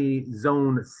any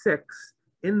zone 6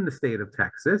 in the state of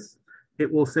Texas.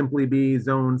 It will simply be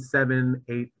zone 7,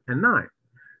 8, and 9.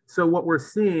 So what we're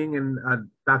seeing, and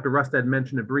Dr. Rustad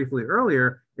mentioned it briefly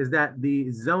earlier, is that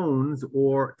the zones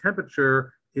or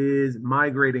temperature is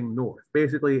migrating north.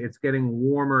 Basically, it's getting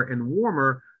warmer and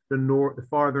warmer the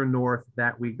farther north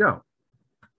that we go.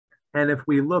 And if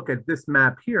we look at this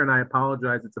map here, and I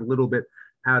apologize, it's a little bit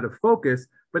out of focus,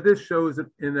 but this shows it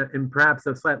in perhaps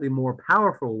a slightly more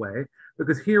powerful way,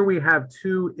 because here we have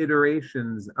two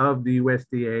iterations of the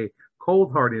USDA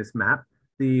cold hardiness map,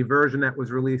 the version that was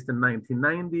released in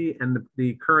 1990 and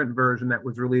the current version that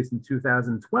was released in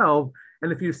 2012.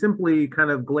 And if you simply kind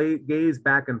of gaze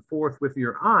back and forth with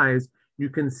your eyes, you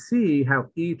can see how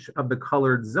each of the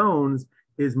colored zones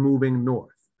is moving north.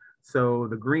 So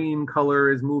the green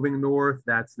color is moving north,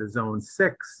 that's the zone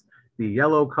 6. The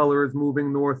yellow color is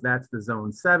moving north, that's the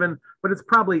zone 7. But it's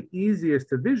probably easiest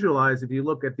to visualize if you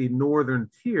look at the northern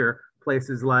tier,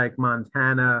 places like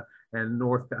Montana and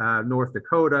North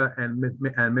Dakota and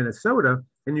Minnesota,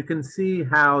 and you can see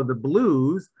how the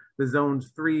blues, the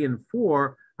zones 3 and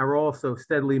 4, are also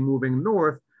steadily moving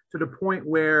north to the point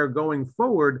where going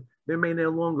forward, there may no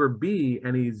longer be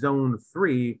any zone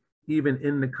 3 even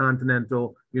in the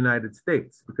continental United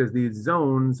States, because these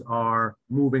zones are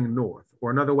moving north.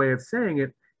 Or another way of saying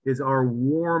it is our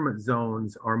warm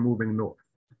zones are moving north.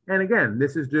 And again,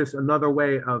 this is just another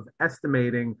way of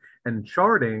estimating and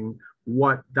charting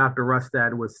what Dr.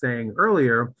 Rustad was saying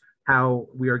earlier, how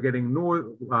we are getting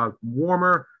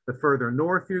warmer the further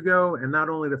north you go, and not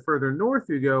only the further north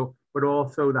you go, but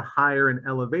also the higher in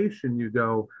elevation you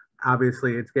go.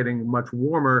 Obviously, it's getting much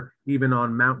warmer even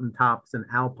on mountaintops and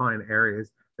alpine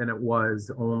areas than it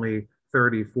was only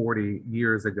 30, 40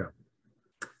 years ago.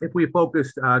 If we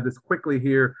focus just quickly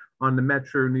here on the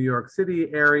metro New York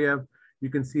City area, you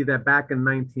can see that back in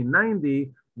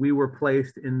 1990, we were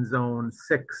placed in zone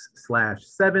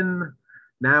 6/7.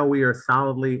 Now we are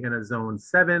solidly in a zone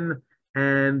 7.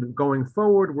 And going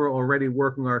forward, we're already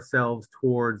working ourselves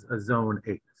towards a zone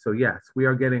 8. So yes, we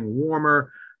are getting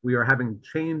warmer. We are having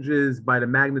changes by the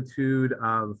magnitude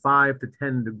of 5 to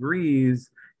 10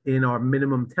 degrees in our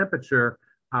minimum temperature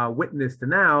witnessed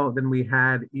now than we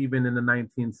had even in the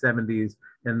 1970s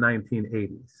and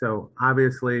 1980s. So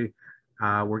obviously,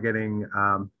 we're getting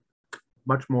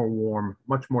much more warm,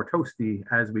 much more toasty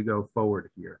as we go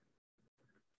forward here.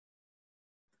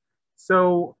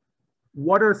 So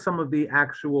what are some of the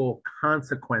actual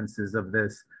consequences of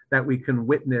this that we can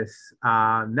witness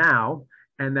now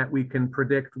and that we can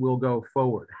predict will go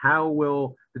forward? How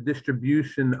will the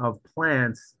distribution of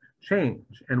plants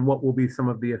change, and what will be some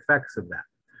of the effects of that?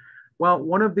 Well,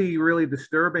 one of the really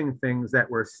disturbing things that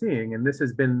we're seeing, and this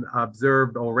has been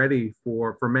observed already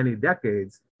for many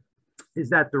decades, is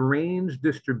that the range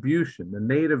distribution, the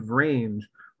native range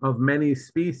of many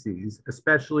species,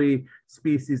 especially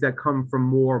species that come from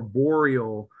more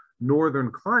boreal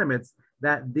northern climates,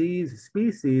 that these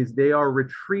species, they are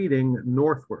retreating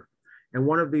northward. And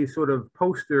one of these sort of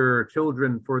poster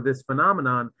children for this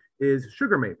phenomenon is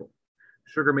sugar maple.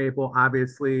 Sugar maple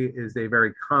obviously is a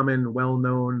very common,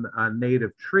 well-known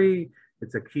native tree.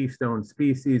 It's a keystone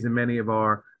species in many of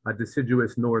our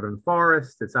deciduous northern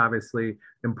forests. It's obviously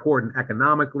important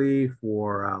economically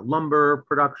for lumber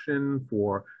production,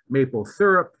 for maple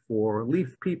syrup, for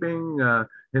leaf peeping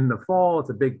in the fall. It's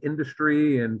a big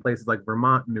industry in places like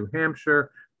Vermont and New Hampshire.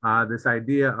 This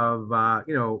idea of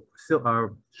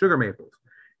sugar maples.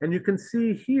 And you can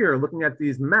see here, looking at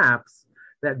these maps,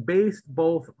 that based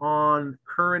both on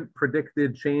current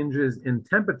predicted changes in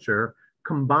temperature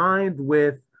combined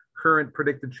with current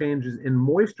predicted changes in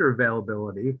moisture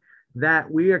availability, that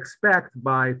we expect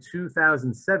by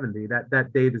 2070,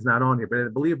 that date is not on here, but I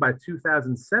believe by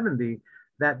 2070,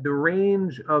 that the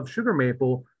range of sugar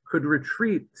maple could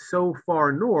retreat so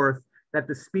far north that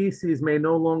the species may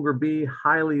no longer be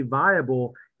highly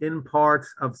viable in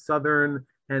parts of southern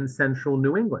and central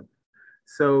New England.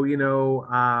 So,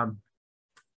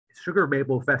 sugar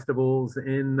maple festivals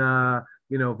in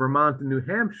Vermont and New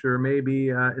Hampshire may be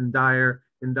in dire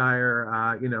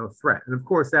threat. And of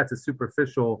course, that's a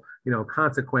superficial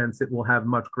consequence. It will have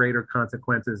much greater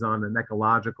consequences on an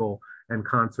ecological and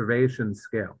conservation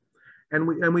scale. And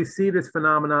we see this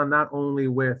phenomenon not only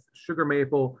with sugar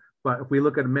maple, but if we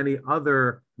look at many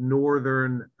other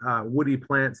northern woody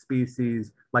plant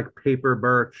species like paper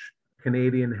birch,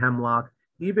 Canadian hemlock,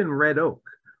 even red oak,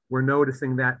 we're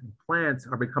noticing that plants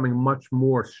are becoming much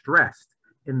more stressed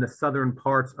in the southern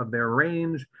parts of their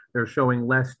range. They're showing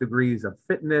less degrees of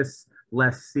fitness,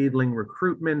 less seedling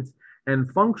recruitment, and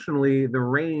functionally the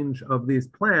range of these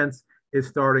plants is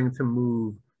starting to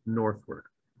move northward.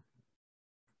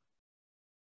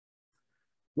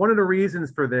 One of the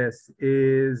reasons for this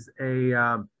is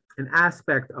an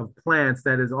aspect of plants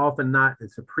that is often not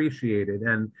as appreciated.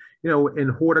 And, in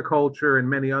horticulture and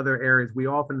many other areas, we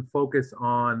often focus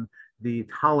on the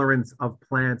tolerance of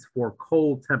plants for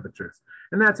cold temperatures.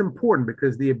 And that's important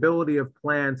because the ability of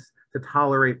plants to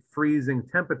tolerate freezing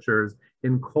temperatures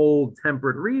in cold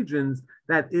temperate regions,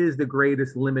 that is the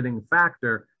greatest limiting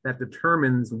factor that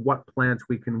determines what plants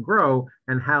we can grow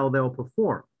and how they'll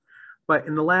perform. But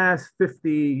in the last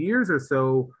 50 years or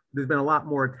so, there's been a lot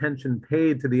more attention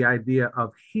paid to the idea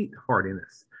of heat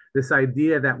hardiness. This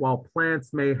idea that while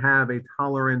plants may have a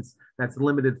tolerance that's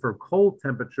limited for cold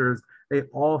temperatures, they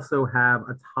also have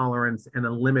a tolerance and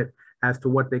a limit as to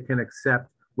what they can accept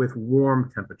with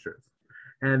warm temperatures.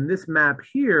 And this map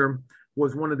here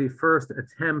was one of the first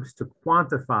attempts to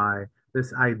quantify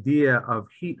this idea of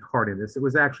heat hardiness. It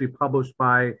was actually published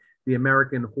by the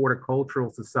American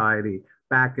Horticultural Society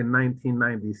back in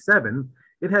 1997.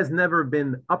 It has never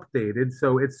been updated,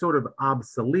 so it's sort of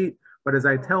obsolete. But as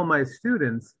I tell my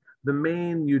students, the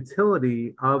main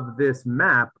utility of this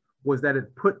map was that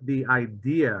it put the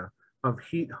idea of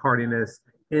heat hardiness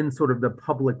in sort of the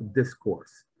public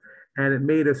discourse. And it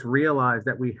made us realize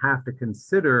that we have to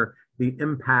consider the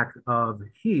impact of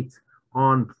heat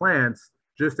on plants,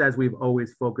 just as we've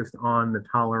always focused on the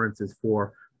tolerances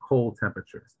for cold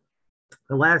temperatures.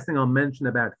 The last thing I'll mention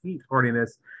about heat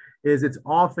hardiness is it's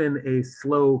often a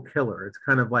slow killer. It's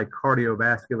kind of like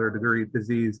cardiovascular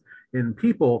disease in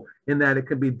people, in that it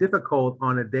can be difficult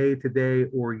on a day-to-day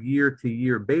or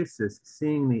year-to-year basis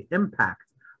seeing the impact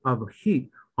of heat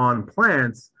on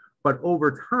plants. But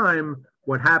over time,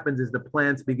 what happens is the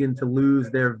plants begin to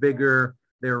lose their vigor,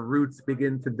 their roots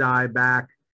begin to die back,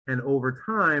 and over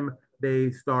time,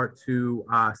 they start to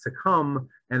succumb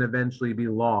and eventually be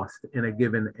lost in a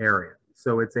given area.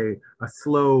 So it's a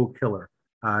slow killer,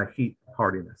 heat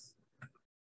hardiness.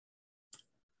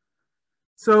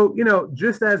 So, you know,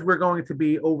 just as we're going to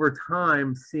be over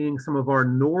time seeing some of our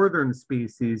northern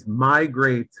species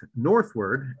migrate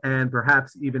northward and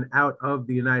perhaps even out of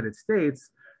the United States,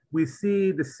 we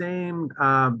see the same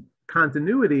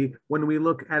continuity when we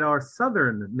look at our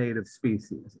southern native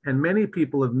species. And many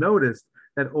people have noticed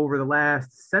that over the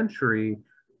last century,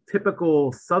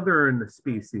 typical southern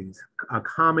species,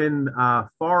 common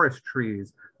forest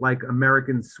trees like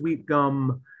American sweet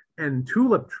gum and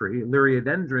tulip tree,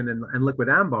 Liriodendron and liquid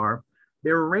ambar,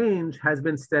 their range has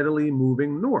been steadily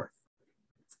moving north.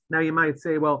 Now you might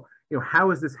say, well, you know,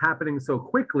 how is this happening so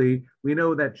quickly? We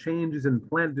know that changes in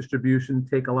plant distribution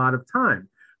take a lot of time.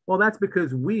 Well, that's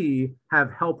because we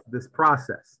have helped this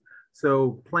process.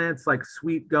 So plants like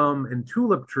sweet gum and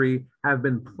tulip tree have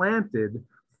been planted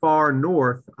far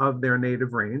north of their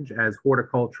native range as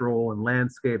horticultural and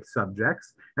landscape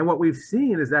subjects. And what we've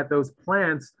seen is that those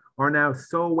plants are now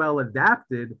so well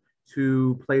adapted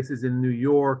to places in New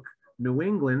York, New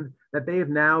England, that they have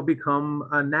now become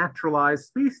a naturalized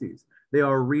species. They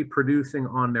are reproducing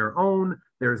on their own.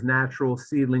 There's natural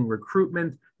seedling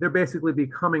recruitment. They're basically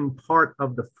becoming part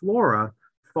of the flora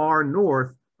far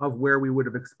north of where we would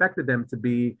have expected them to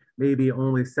be maybe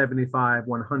only 75,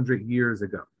 100 years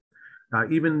ago.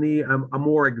 Even a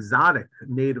more exotic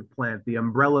native plant, the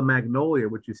umbrella magnolia,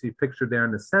 which you see pictured there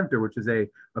in the center, which is a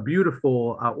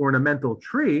beautiful ornamental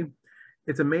tree.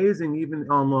 It's amazing, even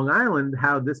on Long Island,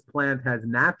 how this plant has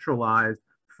naturalized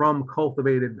from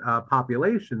cultivated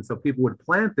populations. So people would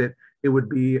plant it, it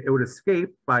would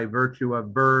escape by virtue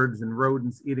of birds and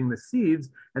rodents eating the seeds.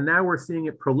 And now we're seeing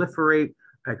it proliferate,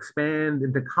 expand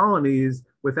into colonies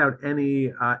without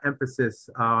any emphasis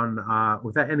on,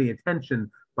 without any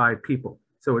attention by people.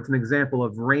 So it's an example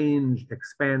of range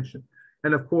expansion.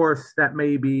 And of course, that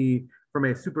may be, from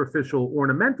a superficial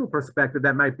ornamental perspective,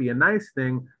 that might be a nice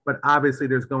thing, but obviously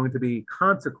there's going to be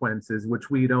consequences which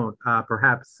we don't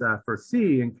perhaps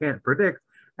foresee and can't predict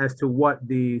as to what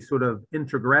the sort of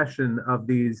introgression of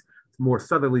these more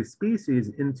southerly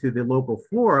species into the local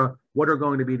flora, what are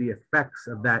going to be the effects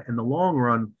of that in the long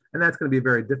run. And that's going to be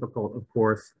very difficult, of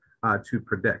course, to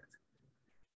predict.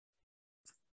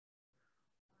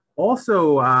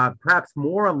 Also, perhaps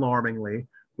more alarmingly,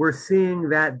 we're seeing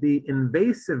that the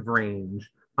invasive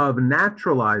range of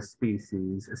naturalized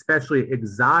species, especially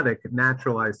exotic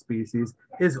naturalized species,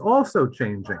 is also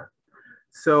changing.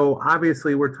 So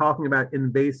obviously we're talking about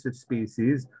invasive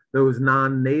species, those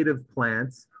non-native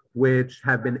plants which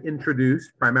have been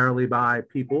introduced primarily by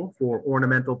people for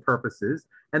ornamental purposes,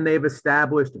 and they've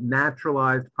established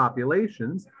naturalized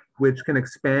populations which can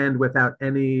expand without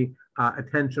any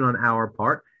attention on our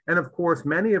part. And of course,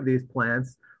 many of these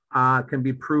plants can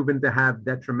be proven to have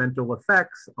detrimental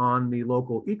effects on the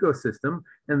local ecosystem,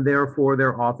 and therefore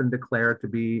they're often declared to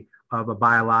be of a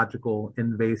biological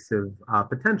invasive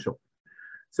potential.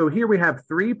 So here we have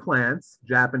three plants: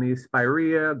 Japanese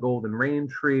spirea, golden rain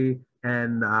tree,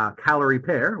 and Callery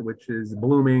pear, which is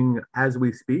blooming as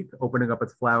we speak, opening up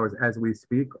its flowers as we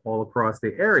speak all across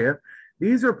the area.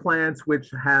 These are plants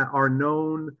which are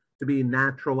known to be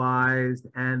naturalized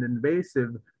and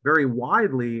invasive very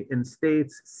widely in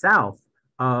states south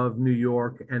of New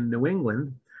York and New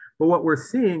England. But what we're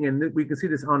seeing, and we can see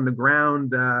this on the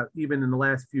ground even in the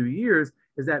last few years,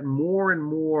 is that more and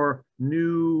more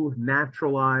new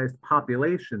naturalized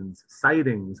populations,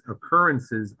 sightings,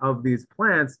 occurrences of these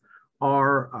plants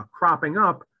are cropping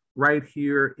up right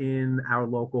here in our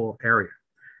local area.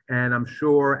 And I'm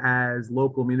sure as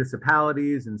local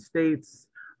municipalities and states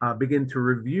begin to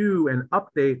review and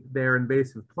update their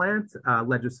invasive plant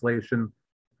legislation,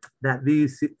 that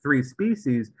these 3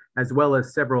 species, as well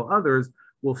as several others,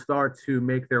 will start to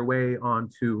make their way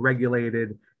onto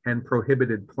regulated and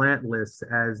prohibited plant lists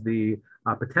as the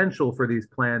potential for these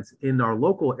plants in our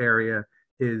local area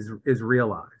is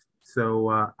realized.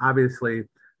 So obviously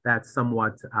that's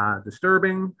somewhat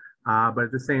disturbing, but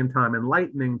at the same time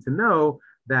enlightening to know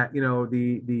that, you know,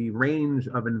 the range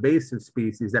of invasive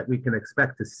species that we can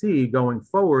expect to see going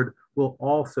forward will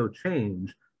also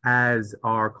change as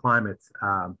our climate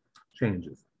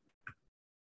changes.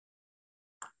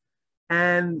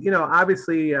 And, you know,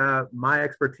 obviously my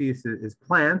expertise is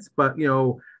plants, but, you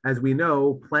know, as we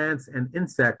know, plants and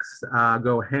insects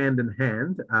go hand in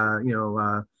hand.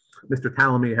 Mr.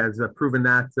 Talamy has proven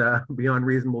that beyond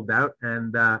reasonable doubt.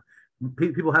 And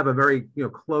people have a very, you know,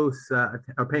 close,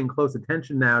 are paying close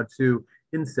attention now to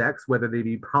insects, whether they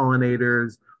be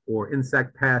pollinators or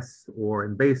insect pests or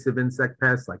invasive insect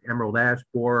pests like emerald ash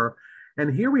borer.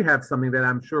 And here we have something that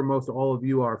I'm sure most all of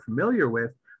you are familiar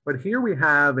with, but here we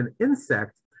have an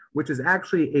insect, which is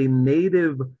actually a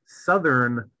native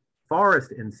southern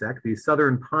forest insect, the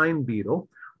southern pine beetle,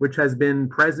 which has been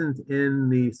present in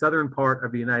the southern part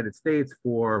of the United States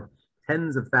for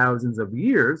tens of thousands of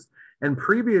years, and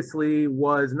previously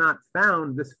was not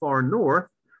found this far north,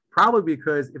 probably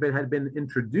because if it had been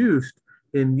introduced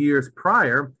in years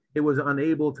prior, it was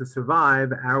unable to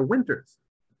survive our winters.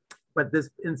 But this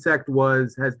insect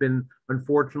has been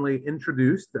unfortunately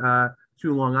introduced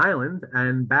to Long Island,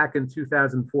 and back in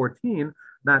 2014,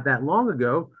 not that long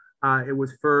ago, it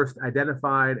was first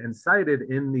identified and cited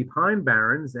in the Pine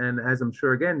Barrens, and as I'm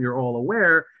sure again you're all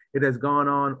aware, it has gone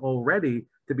on already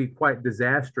to be quite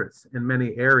disastrous in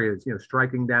many areas, you know,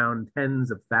 striking down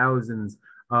tens of thousands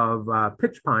of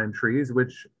pitch pine trees,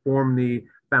 which form the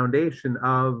foundation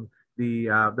of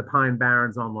the Pine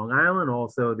Barrens on Long Island,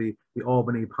 also the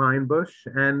Albany pine bush.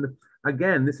 And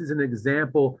again, this is an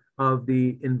example of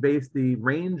the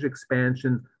range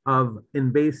expansion of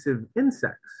invasive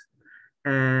insects.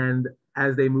 And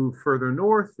as they move further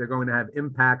north, they're going to have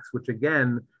impacts, which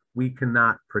again, we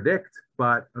cannot predict,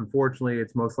 but unfortunately,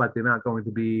 it's most likely not going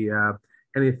to be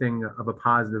anything of a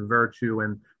positive virtue.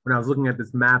 And when I was looking at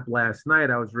this map last night,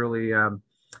 I was really, I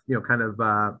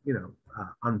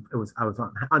was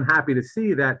unhappy to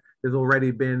see that there's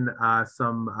already been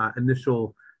some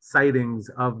initial sightings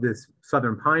of this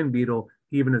southern pine beetle,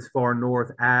 even as far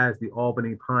north as the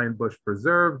Albany Pine Bush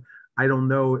Preserve. I don't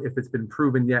know if it's been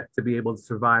proven yet to be able to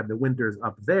survive the winters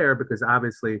up there, because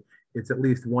obviously it's at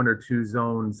least 1 or 2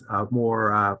 zones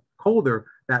more colder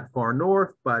that far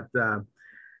north, but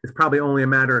it's probably only a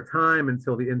matter of time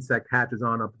until the insect hatches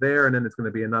on up there, and then it's going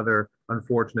to be another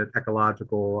unfortunate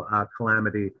ecological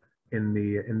calamity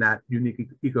in that unique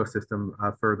ecosystem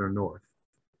further north.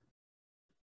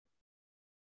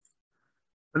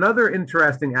 Another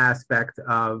interesting aspect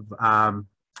of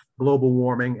global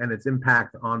warming and its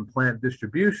impact on plant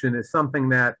distribution is something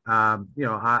that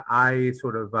I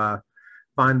sort of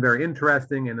find very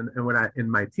interesting, and in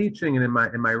my teaching and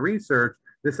in my research,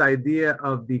 this idea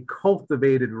of the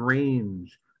cultivated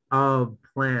range of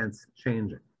plants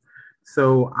changing.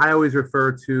 So I always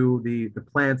refer to the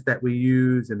plants that we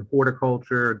use in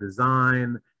horticulture,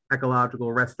 design,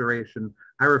 ecological restoration.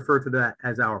 I refer to that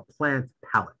as our plant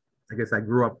palette. I guess I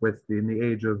grew up in the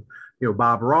age of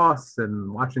Bob Ross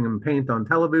and watching him paint on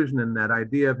television, and that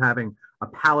idea of having a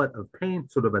palette of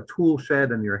paint, sort of a tool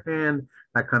shed in your hand,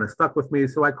 that kind of stuck with me.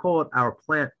 So I call it our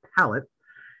plant palette.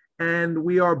 And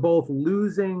we are both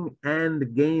losing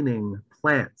and gaining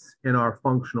plants in our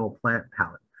functional plant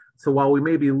palette. So while we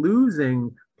may be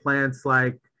losing plants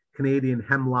like Canadian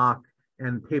hemlock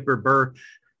and paper birch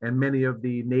and many of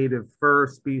the native fir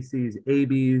species,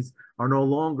 ABs, are no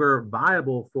longer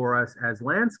viable for us as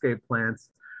landscape plants,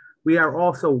 we are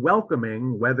also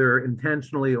welcoming, whether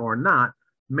intentionally or not,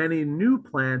 many new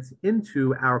plants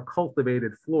into our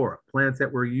cultivated flora, plants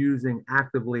that we're using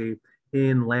actively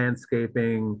in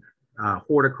landscaping,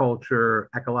 horticulture,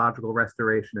 ecological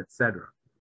restoration, etc.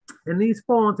 And these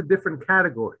fall into different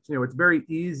categories. It's very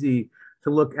easy to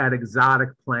look at exotic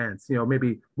plants,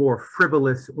 maybe more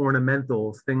frivolous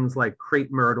ornamentals, things like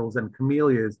crepe myrtles and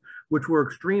camellias, which were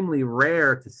extremely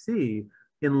rare to see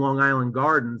in Long Island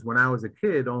gardens when I was a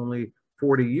kid only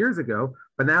 40 years ago,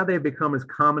 but now they've become as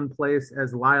commonplace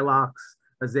as lilacs,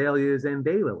 azaleas, and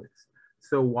daylilies.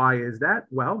 So why is that?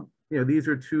 Well, these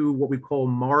are two what we call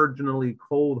marginally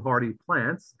cold hardy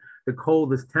plants. The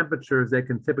coldest temperatures they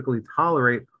can typically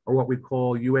tolerate are what we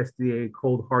call USDA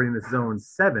cold hardiness zone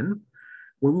 7.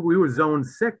 When we were zone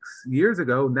 6 years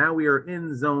ago, now we are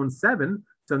in zone 7.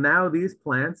 So now these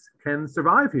plants can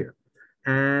survive here.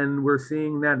 And we're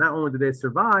seeing that not only do they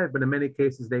survive, but in many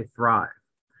cases they thrive.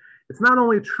 It's not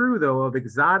only true, though, of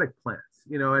exotic plants.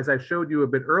 You know, as I showed you a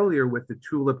bit earlier with the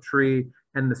tulip tree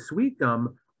and the sweet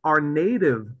gum, our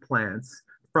native plants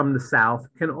from the South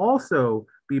can also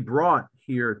be brought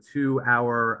here to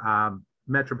our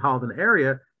metropolitan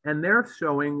area, and they're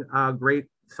showing great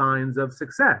signs of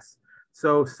success.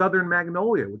 So Southern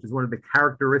magnolia, which is one of the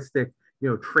characteristic,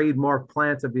 trademark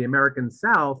plants of the American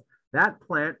South, that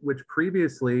plant, which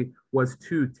previously was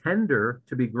too tender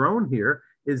to be grown here,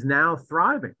 is now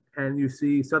thriving. And you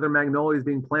see Southern magnolias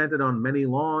being planted on many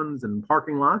lawns and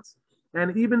parking lots,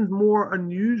 and even more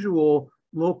unusual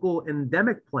local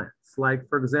endemic plants, like,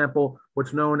 for example,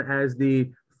 what's known as the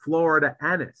Florida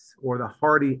anise or the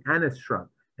hardy anise shrub,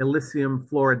 Elysium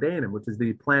floridanum, which is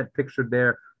the plant pictured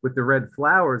there with the red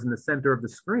flowers in the center of the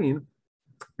screen.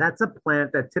 That's a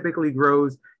plant that typically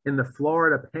grows in the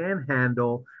Florida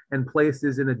panhandle and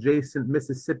places in adjacent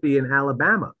Mississippi and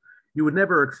Alabama. You would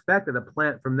never expect that a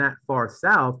plant from that far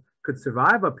south could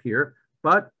survive up here,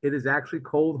 but it is actually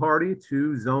cold hardy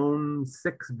to zone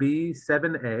 6B,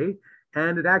 7A,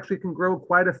 and it actually can grow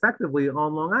quite effectively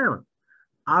on Long Island.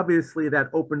 Obviously, that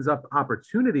opens up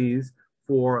opportunities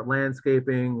for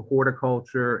landscaping,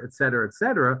 horticulture, et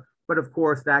cetera, but of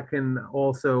course that can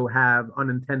also have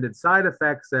unintended side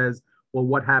effects as, well,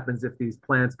 what happens if these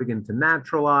plants begin to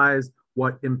naturalize?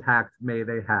 What impact may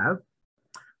they have?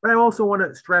 But I also want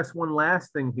to stress one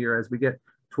last thing here as we get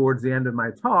towards the end of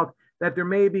my talk, that there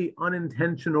may be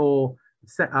unintentional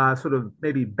sort of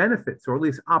maybe benefits or at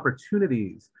least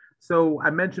opportunities. So I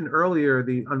mentioned earlier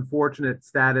the unfortunate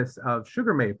status of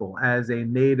sugar maple as a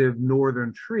native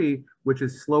northern tree, which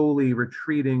is slowly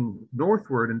retreating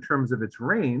northward in terms of its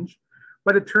range.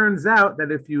 But it turns out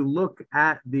that if you look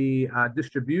at the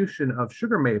distribution of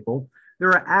sugar maple, there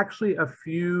are actually a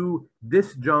few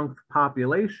disjunct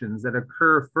populations that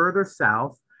occur further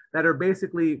south that are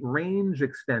basically range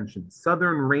extensions,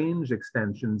 southern range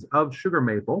extensions of sugar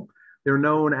maple. They're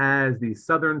known as the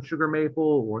southern sugar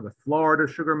maple or the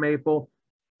Florida sugar maple.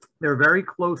 They're very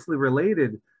closely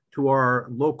related to our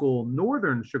local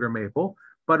northern sugar maple,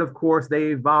 but of course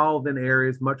they evolved in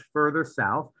areas much further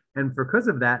south. And because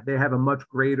of that, they have a much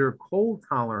greater cold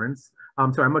tolerance,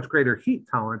 much greater heat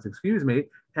tolerance, excuse me,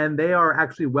 and they are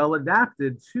actually well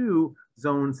adapted to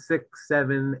zone 6,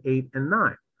 7, 8, and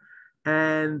 9.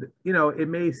 And, it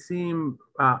may seem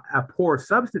a poor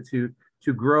substitute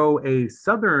to grow a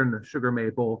southern sugar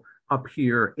maple up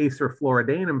here, Acer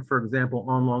floridanum, for example,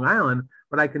 on Long Island.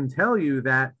 But I can tell you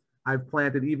that I've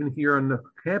planted even here on the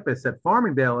campus at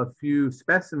Farmingdale a few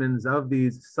specimens of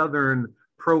these southern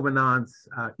provenance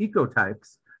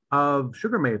ecotypes of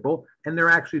sugar maple, and they're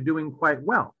actually doing quite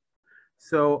well.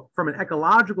 So from an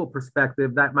ecological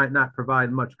perspective, that might not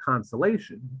provide much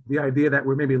consolation. The idea that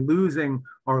we're maybe losing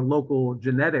our local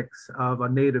genetics of a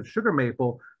native sugar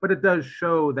maple, but it does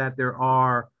show that there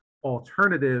are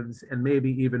alternatives and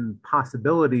maybe even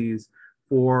possibilities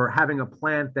for having a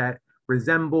plant that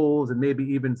resembles and maybe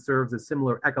even serves a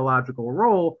similar ecological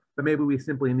role, but maybe we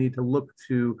simply need to look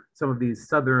to some of these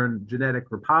southern genetic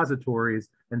repositories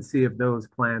and see if those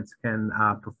plants can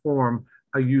perform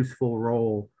a useful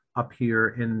role up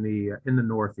here in the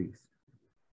Northeast.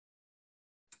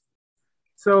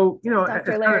 So,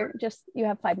 Dr. Lehrer, you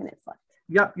have 5 minutes left.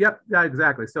 Yeah,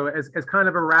 exactly. So as kind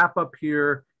of a wrap up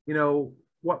here,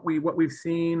 what we've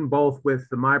seen both with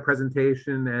my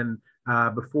presentation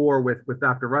and before with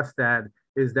Dr. Rustad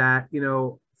is that,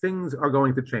 things are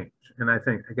going to change. And I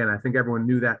think everyone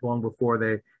knew that long before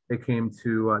they came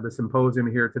to the symposium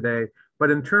here today. But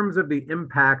in terms of the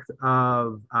impact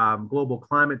of global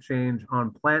climate change on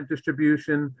plant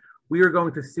distribution, we are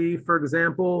going to see, for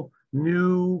example,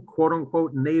 new quote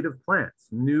unquote native plants,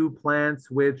 new plants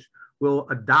which will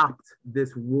adopt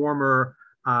this warmer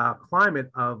climate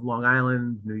of Long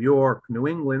Island, New York, New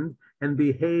England, and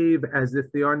behave as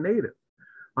if they are native.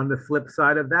 On the flip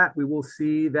side of that, we will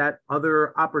see that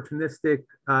other opportunistic,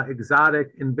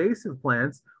 exotic, invasive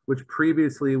plants, which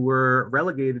previously were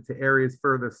relegated to areas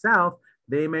further south,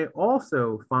 they may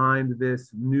also find this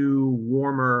new,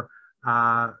 warmer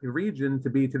region to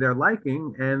be to their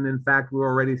liking. And in fact, we're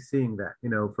already seeing that.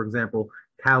 For example,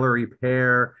 Callery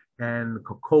pear and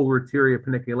Colereteria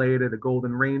paniculata, the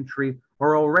golden rain tree,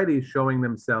 are already showing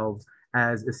themselves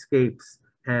as escapes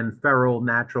and feral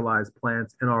naturalized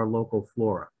plants in our local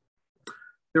flora.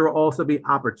 There will also be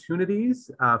opportunities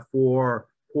for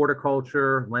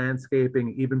horticulture,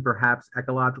 landscaping, even perhaps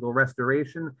ecological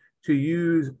restoration to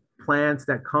use plants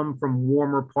that come from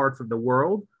warmer parts of the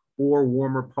world or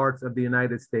warmer parts of the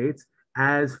United States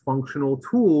as functional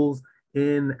tools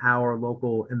in our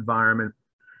local environment.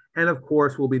 And of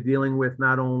course, we'll be dealing with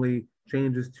not only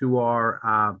changes to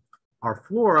our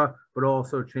flora, but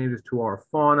also changes to our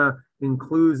fauna,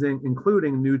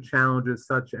 including new challenges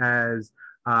such as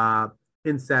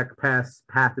insect pests,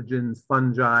 pathogens,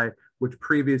 fungi, which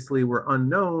previously were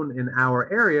unknown in our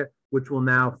area, which will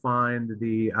now find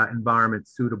the environment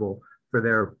suitable for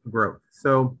their growth.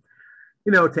 So,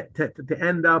 you know, to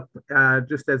end up,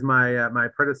 just as my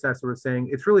predecessor was saying,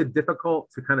 it's really difficult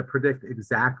to kind of predict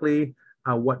exactly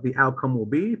what the outcome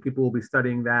will be. People will be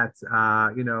studying that,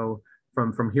 you know,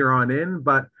 from here on in,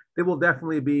 but there will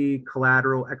definitely be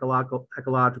collateral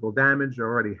ecological damage. There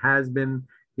already has been.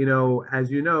 You know,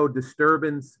 as you know,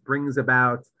 disturbance brings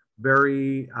about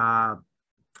very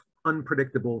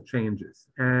unpredictable changes,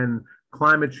 and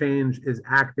climate change is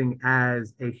acting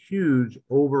as a huge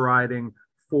overriding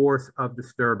force of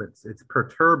disturbance. It's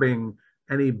perturbing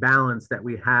any balance that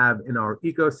we have in our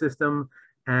ecosystem,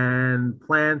 and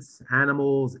plants,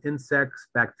 animals, insects,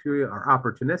 bacteria are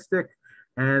opportunistic,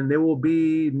 and there will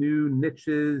be new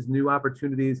niches, new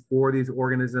opportunities for these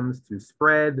organisms to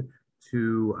spread,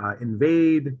 to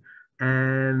invade,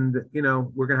 and you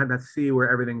know, we're gonna have to see where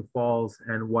everything falls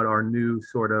and what our new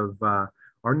sort of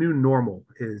our new normal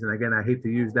is. And again, I hate to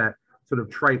use that sort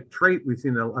of trite we've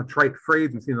seen a trite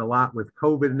phrase we've seen a lot with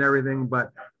COVID and everything,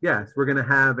 but yes, we're gonna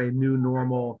have a new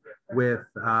normal with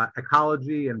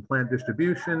ecology and plant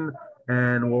distribution,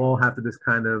 and we'll all have to just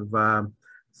kind of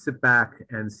sit back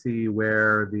and see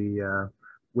where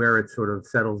where it sort of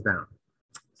settles down.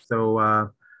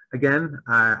 So again,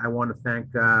 I want to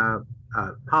thank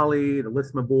Polly, the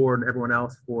LISMA board, and everyone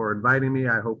else for inviting me.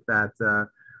 I hope that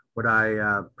what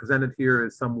I presented here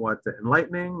is somewhat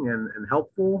enlightening and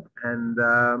helpful. And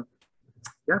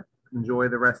yeah, enjoy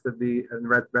the rest of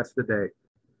the day.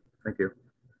 Thank you.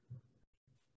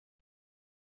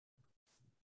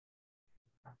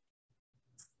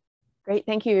 Great,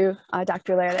 thank you,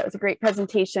 Dr. Lehrer. That was a great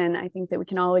presentation. I think that we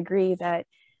can all agree that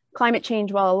climate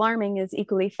change, while alarming, is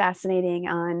equally fascinating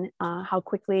on how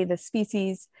quickly the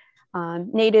species,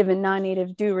 native and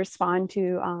non-native, do respond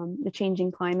to the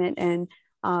changing climate and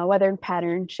weather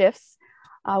pattern shifts.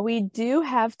 We do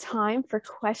have time for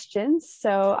questions,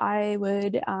 so I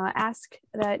would ask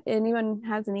that anyone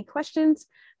has any questions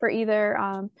for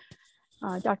either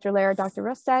Dr. Lehrer or Dr.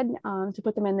 Rustad to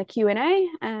put them in the Q&A,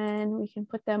 and we can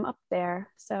put them up there.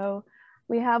 So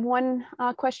we have one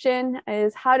question,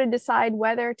 is how to decide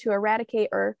whether to eradicate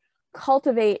or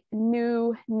cultivate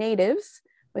new natives,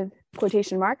 with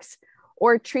quotation marks,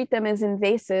 or treat them as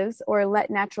invasives, or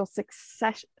let natural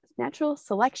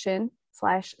selection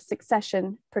 /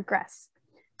 succession progress.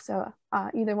 So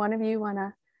either one of you want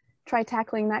to try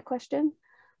tackling that question?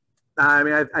 I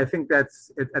mean, I think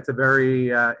that's a very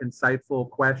insightful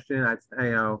question.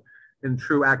 You know, in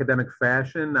true academic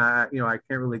fashion, you know, I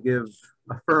can't really give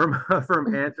a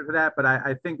firm answer to that, but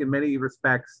I think in many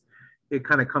respects, it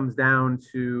kind of comes down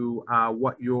to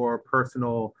what your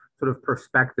personal sort of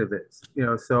perspective is. You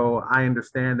know, so I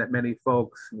understand that many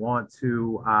folks want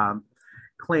to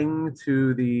cling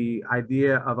to the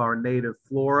idea of our native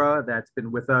flora that's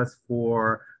been with us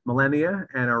for millennia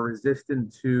and are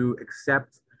resistant to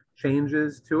accept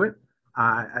changes to it.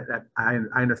 I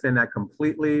understand that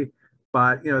completely,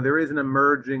 but you know, there is an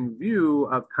emerging view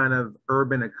of kind of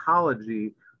urban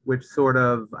ecology, which sort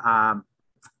of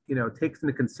you know, takes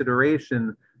into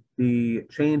consideration the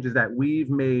changes that we've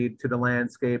made to the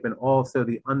landscape and also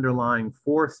the underlying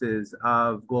forces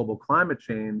of global climate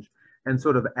change, and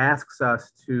sort of asks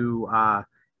us to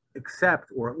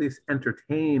accept or at least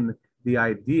entertain the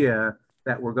idea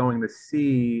that we're going to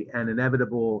see an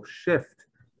inevitable shift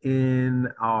in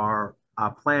our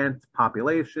plant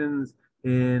populations,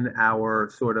 in our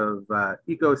sort of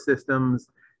ecosystems,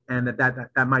 and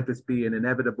that might just be an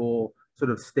inevitable sort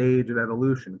of stage of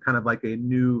evolution, kind of like a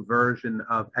new version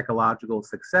of ecological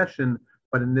succession,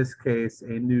 but in this case,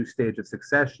 a new stage of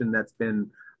succession that's been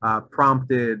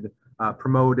prompted,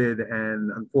 promoted,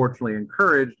 and unfortunately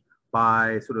encouraged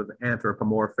by sort of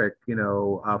anthropomorphic, you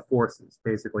know, forces,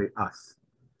 basically us.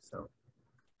 So.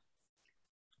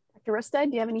 Dr. Rustad,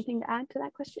 do you have anything to add to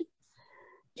that question?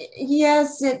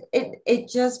 Yes, it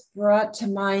just brought to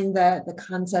mind the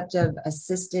concept of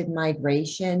assisted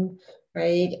migration,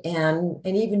 right? And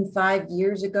even 5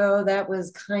 years ago, that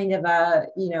was kind of a,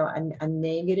 you know, a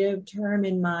negative term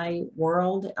in my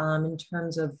world in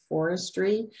terms of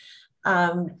forestry.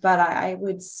 But I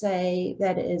would say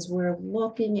that as we're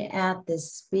looking at the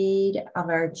speed of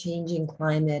our changing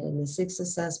climate, and the sixth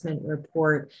assessment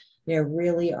report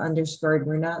really underscored.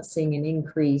 We're not seeing an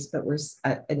increase, but we're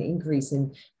an increase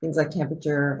in things like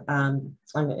temperature and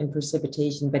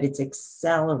precipitation, but it's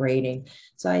accelerating.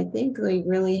 So I think we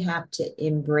really have to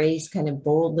embrace, kind of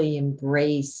boldly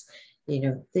embrace,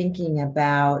 thinking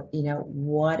about,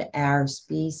 what our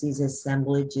species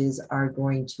assemblages are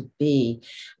going to be.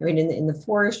 I mean, in the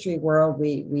forestry world,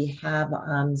 we have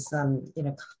some,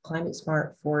 climate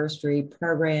smart forestry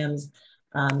programs,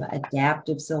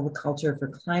 adaptive silviculture for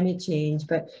climate change,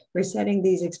 but we're setting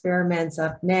these experiments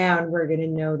up now, and we're going to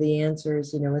know the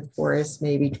answers, with forests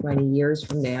maybe 20 years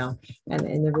from now.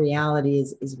 And the reality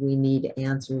is we need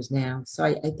answers now. So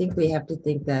I think we have to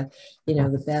think that,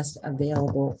 the best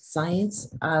available science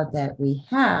that we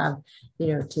have,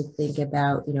 to think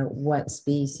about, what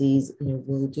species,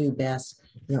 will do best,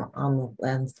 on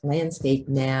the landscape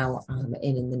now and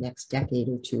in the next decade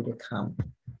or two to come.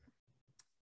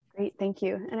 Great, thank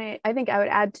you. And I think I would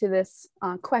add to this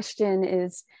question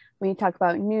is when you talk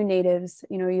about new natives,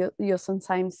 you'll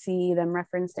sometimes see them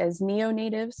referenced as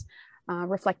neonatives,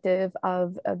 reflective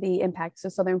of the impact. So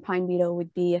southern pine beetle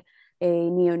would be a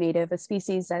neonative, a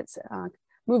species that's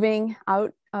moving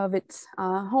out of its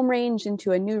home range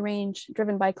into a new range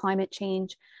driven by climate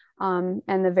change, and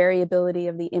the variability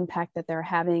of the impact that they're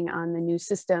having on the new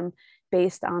system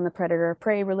based on the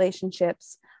predator-prey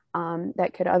relationships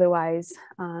that could otherwise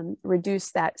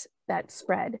reduce that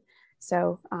spread.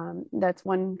 So that's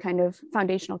one kind of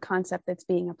foundational concept that's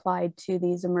being applied to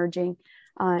these emerging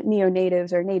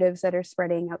neonatives or natives that are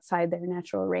spreading outside their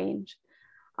natural range.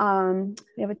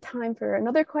 We have a time for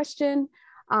another question.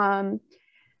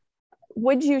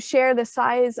 Would you share the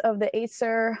size of the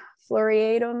Acer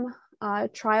floriatum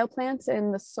trial plants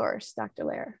and the source, Dr.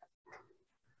 Lehrer?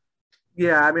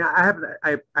 Yeah, I mean,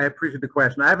 I appreciate the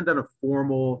question. I haven't done a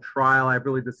formal trial. I've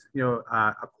really just,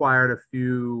 acquired a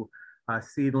few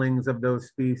seedlings of those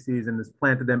species and just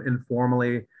planted them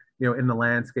informally, in the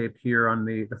landscape here on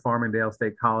the Farmingdale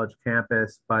State College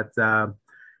campus. But,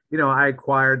 I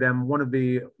acquired them.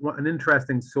 An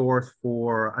interesting source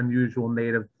for unusual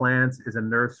native plants is a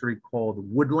nursery called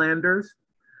Woodlanders.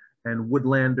 And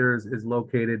Woodlanders is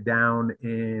located down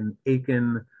in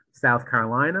Aiken, South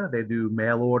Carolina. They do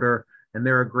mail order. And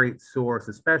they're a great source,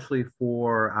 especially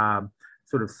for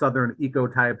sort of southern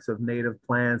ecotypes of native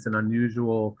plants and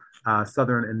unusual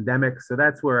southern endemics. So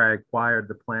that's where I acquired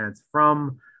the plants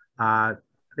from.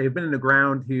 They've been in the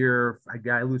ground here,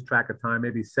 I lose track of time,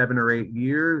 maybe 7 or 8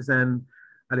 years. And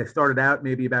they started out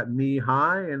maybe about knee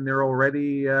high, and they're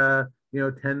already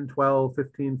 10, 12,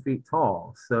 15 feet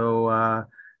tall. So,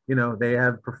 they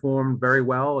have performed very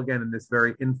well, again, in this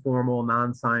very informal,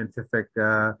 non-scientific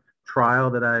trial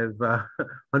that I've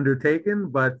undertaken,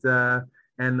 but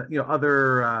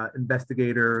other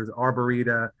investigators,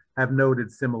 Arboreta, have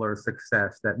noted similar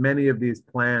success, that many of these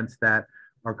plants that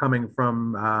are coming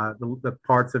from the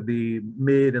parts of the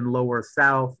mid and lower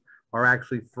South are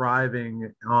actually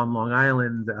thriving on Long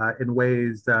Island in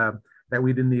ways that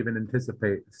we didn't even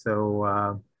anticipate.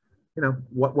 So,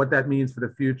 what that means for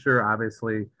the future,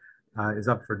 obviously, is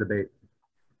up for debate.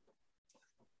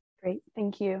 Great,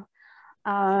 thank you.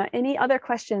 Any other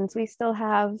questions? We still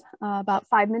have about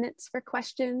 5 minutes for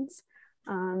questions.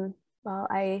 While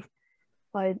I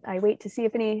wait to see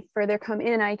if any further come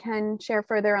in, I can share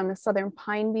further on the southern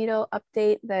pine beetle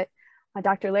update that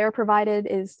Dr. Lehrer provided.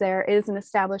 There is an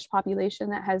established population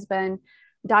that has been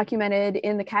documented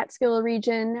in the Catskill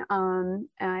region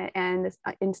and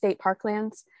in state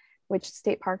parklands, which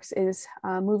State Parks is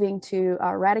moving to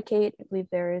eradicate. I believe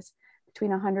there is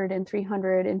between 100 and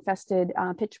 300 infested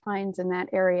pitch pines in that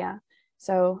area.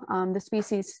 So the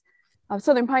species of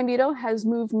southern pine beetle has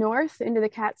moved north into the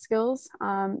Catskills.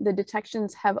 The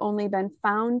detections have only been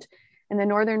found in the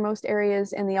northernmost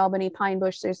areas in the Albany pine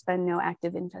bush. There's been no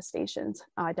active infestations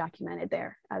documented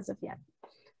there as of yet.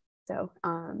 So,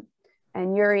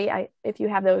 and Yuri, if you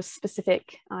have those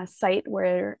specific site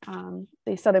where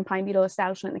the southern pine beetle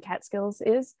establishment in the Catskills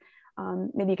is,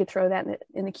 maybe you could throw that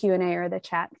in the Q&A or the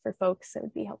chat for folks. That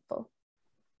would be helpful.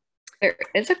 There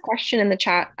is a question in the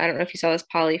chat. I don't know if you saw this,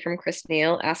 Polly, from Chris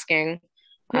Neal asking.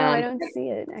 No, I don't see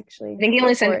it actually. I think he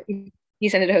only sent it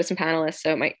to host and panelists,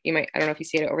 so you might. I don't know if you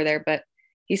see it over there, but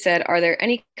he said, "Are there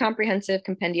any comprehensive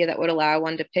compendia that would allow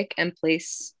one to pick and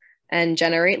place and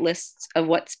generate lists of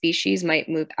what species might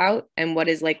move out and what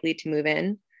is likely to move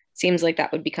in? Seems like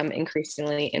that would become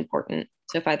increasingly important."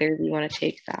 So if either of you want to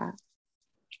take that.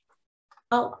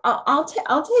 I'll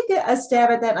take a stab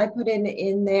at that. I put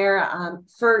in there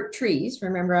for trees.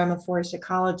 Remember, I'm a forest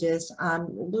ecologist.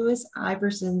 Louis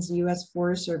Iverson's U.S.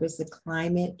 Forest Service, the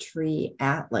Climate Tree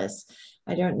Atlas.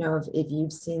 I don't know if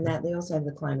you've seen that. They also have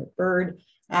the Climate Bird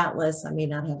atlas. I may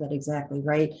not have that exactly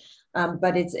right,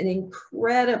 but it's an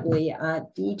incredibly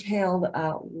detailed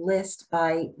list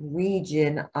by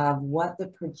region of what the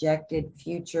projected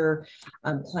future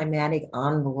climatic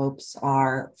envelopes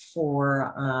are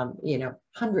for, you know,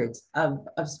 hundreds of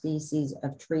species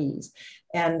of trees.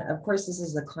 And of course, this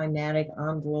is the climatic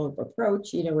envelope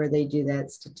approach, you know, where they do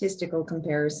that statistical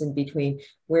comparison between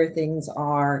where things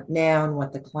are now and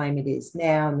what the climate is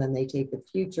now. And then they take the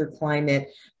future climate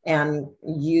and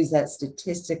use that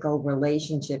statistical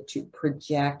relationship to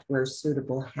project where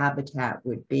suitable habitat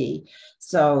would be.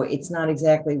 So it's not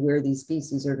exactly where these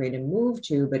species are going to move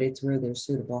to, but it's where their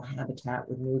suitable habitat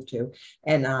would move to.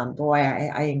 And boy,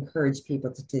 I encourage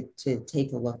people to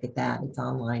take a look at that. It's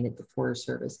online at the Forest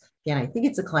Service. Again, I think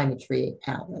it's a climate tree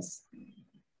atlas.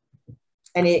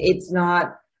 And it's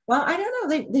not, well, I don't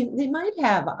know, they might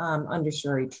have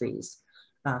understory trees.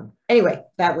 Anyway,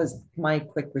 that was my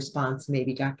quick response.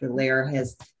 Maybe Dr. Lehrer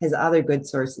has other good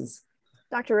sources.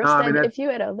 Dr. Rustad, if you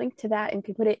had a link to that and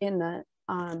could put it in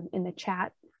the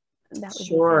chat, that would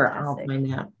sure, be fantastic. I'll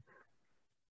find that.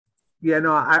 Yeah,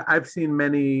 no, I've seen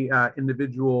many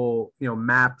individual, you know,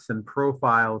 maps and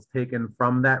profiles taken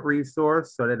from that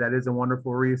resource, so that is a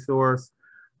wonderful resource.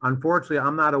 Unfortunately,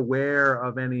 I'm not aware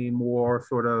of any more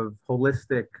sort of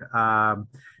holistic,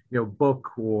 you know,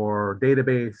 book or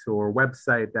database or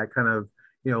website that kind of,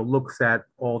 you know, looks at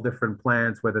all different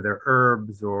plants, whether they're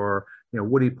herbs or, you know,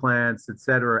 woody plants, et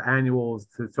cetera, annuals,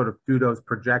 to sort of do those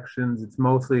projections. It's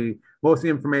mostly, most of the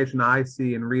information I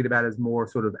see and read about is more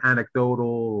sort of anecdotal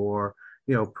or,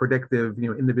 you know, predictive,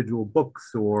 you know, individual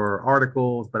books or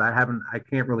articles, but I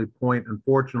can't really point,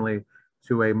 unfortunately,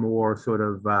 to a more sort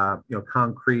of, you know,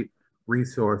 concrete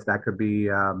resource that could be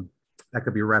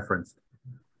referenced.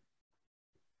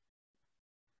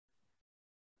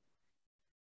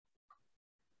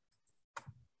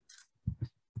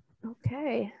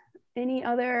 Okay, any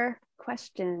other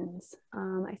questions?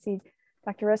 I see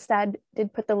Dr. Rustad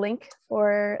did put the link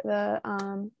for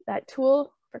the that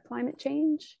tool for climate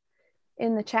change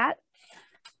in the chat.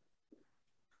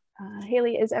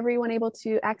 Haley, is everyone able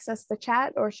to access the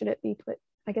chat, or should it be put,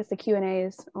 I guess the Q&A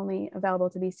is only available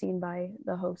to be seen by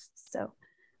the hosts. So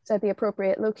is that the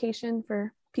appropriate location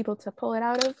for people to pull it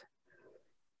out of?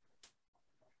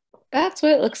 That's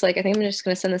what it looks like. I think I'm just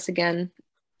going to send this again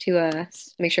to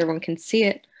make sure everyone can see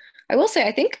it. I will say,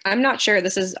 I think, I'm not sure,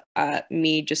 this is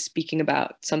me just speaking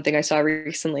about something I saw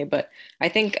recently, but I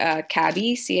think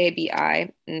CABI,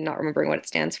 C-A-B-I, not remembering what it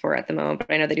stands for at the moment,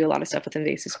 but I know they do a lot of stuff with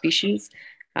invasive species.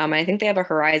 And I think they have a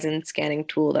horizon scanning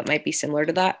tool that might be similar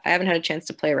to that. I haven't had a chance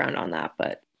to play around on that,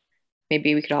 but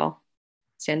maybe we could all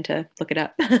stand to look it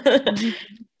up.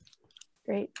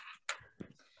 Great.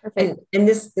 Perfect. And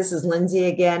this is Lindsay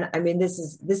again. I mean, this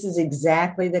is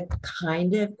exactly the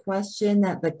kind of question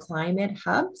that the climate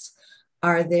hubs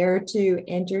are there to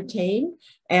entertain.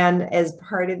 And as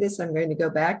part of this, I'm going to go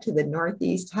back to the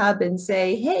Northeast Hub and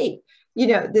say, hey, you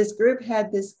know, this group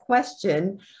had this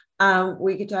question.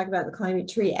 We could talk about the Climate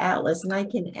Tree Atlas, and I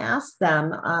can ask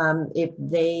them if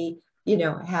they, you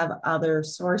know, have other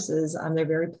sources. They're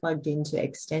very plugged into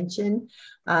extension.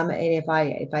 And if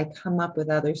I come up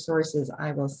with other sources,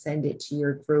 I will send it to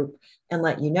your group and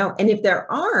let you know. And if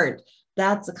there aren't,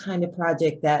 that's a kind of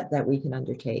project that we can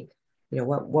undertake. You know,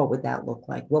 what would that look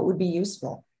like? What would be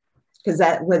useful? Because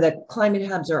that, where the climate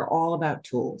hubs are all about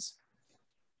tools.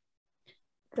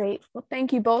 Great. Well,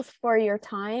 thank you both for your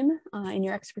time and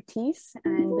your expertise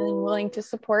and being willing to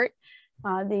support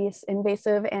this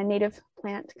invasive and native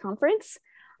plant conference.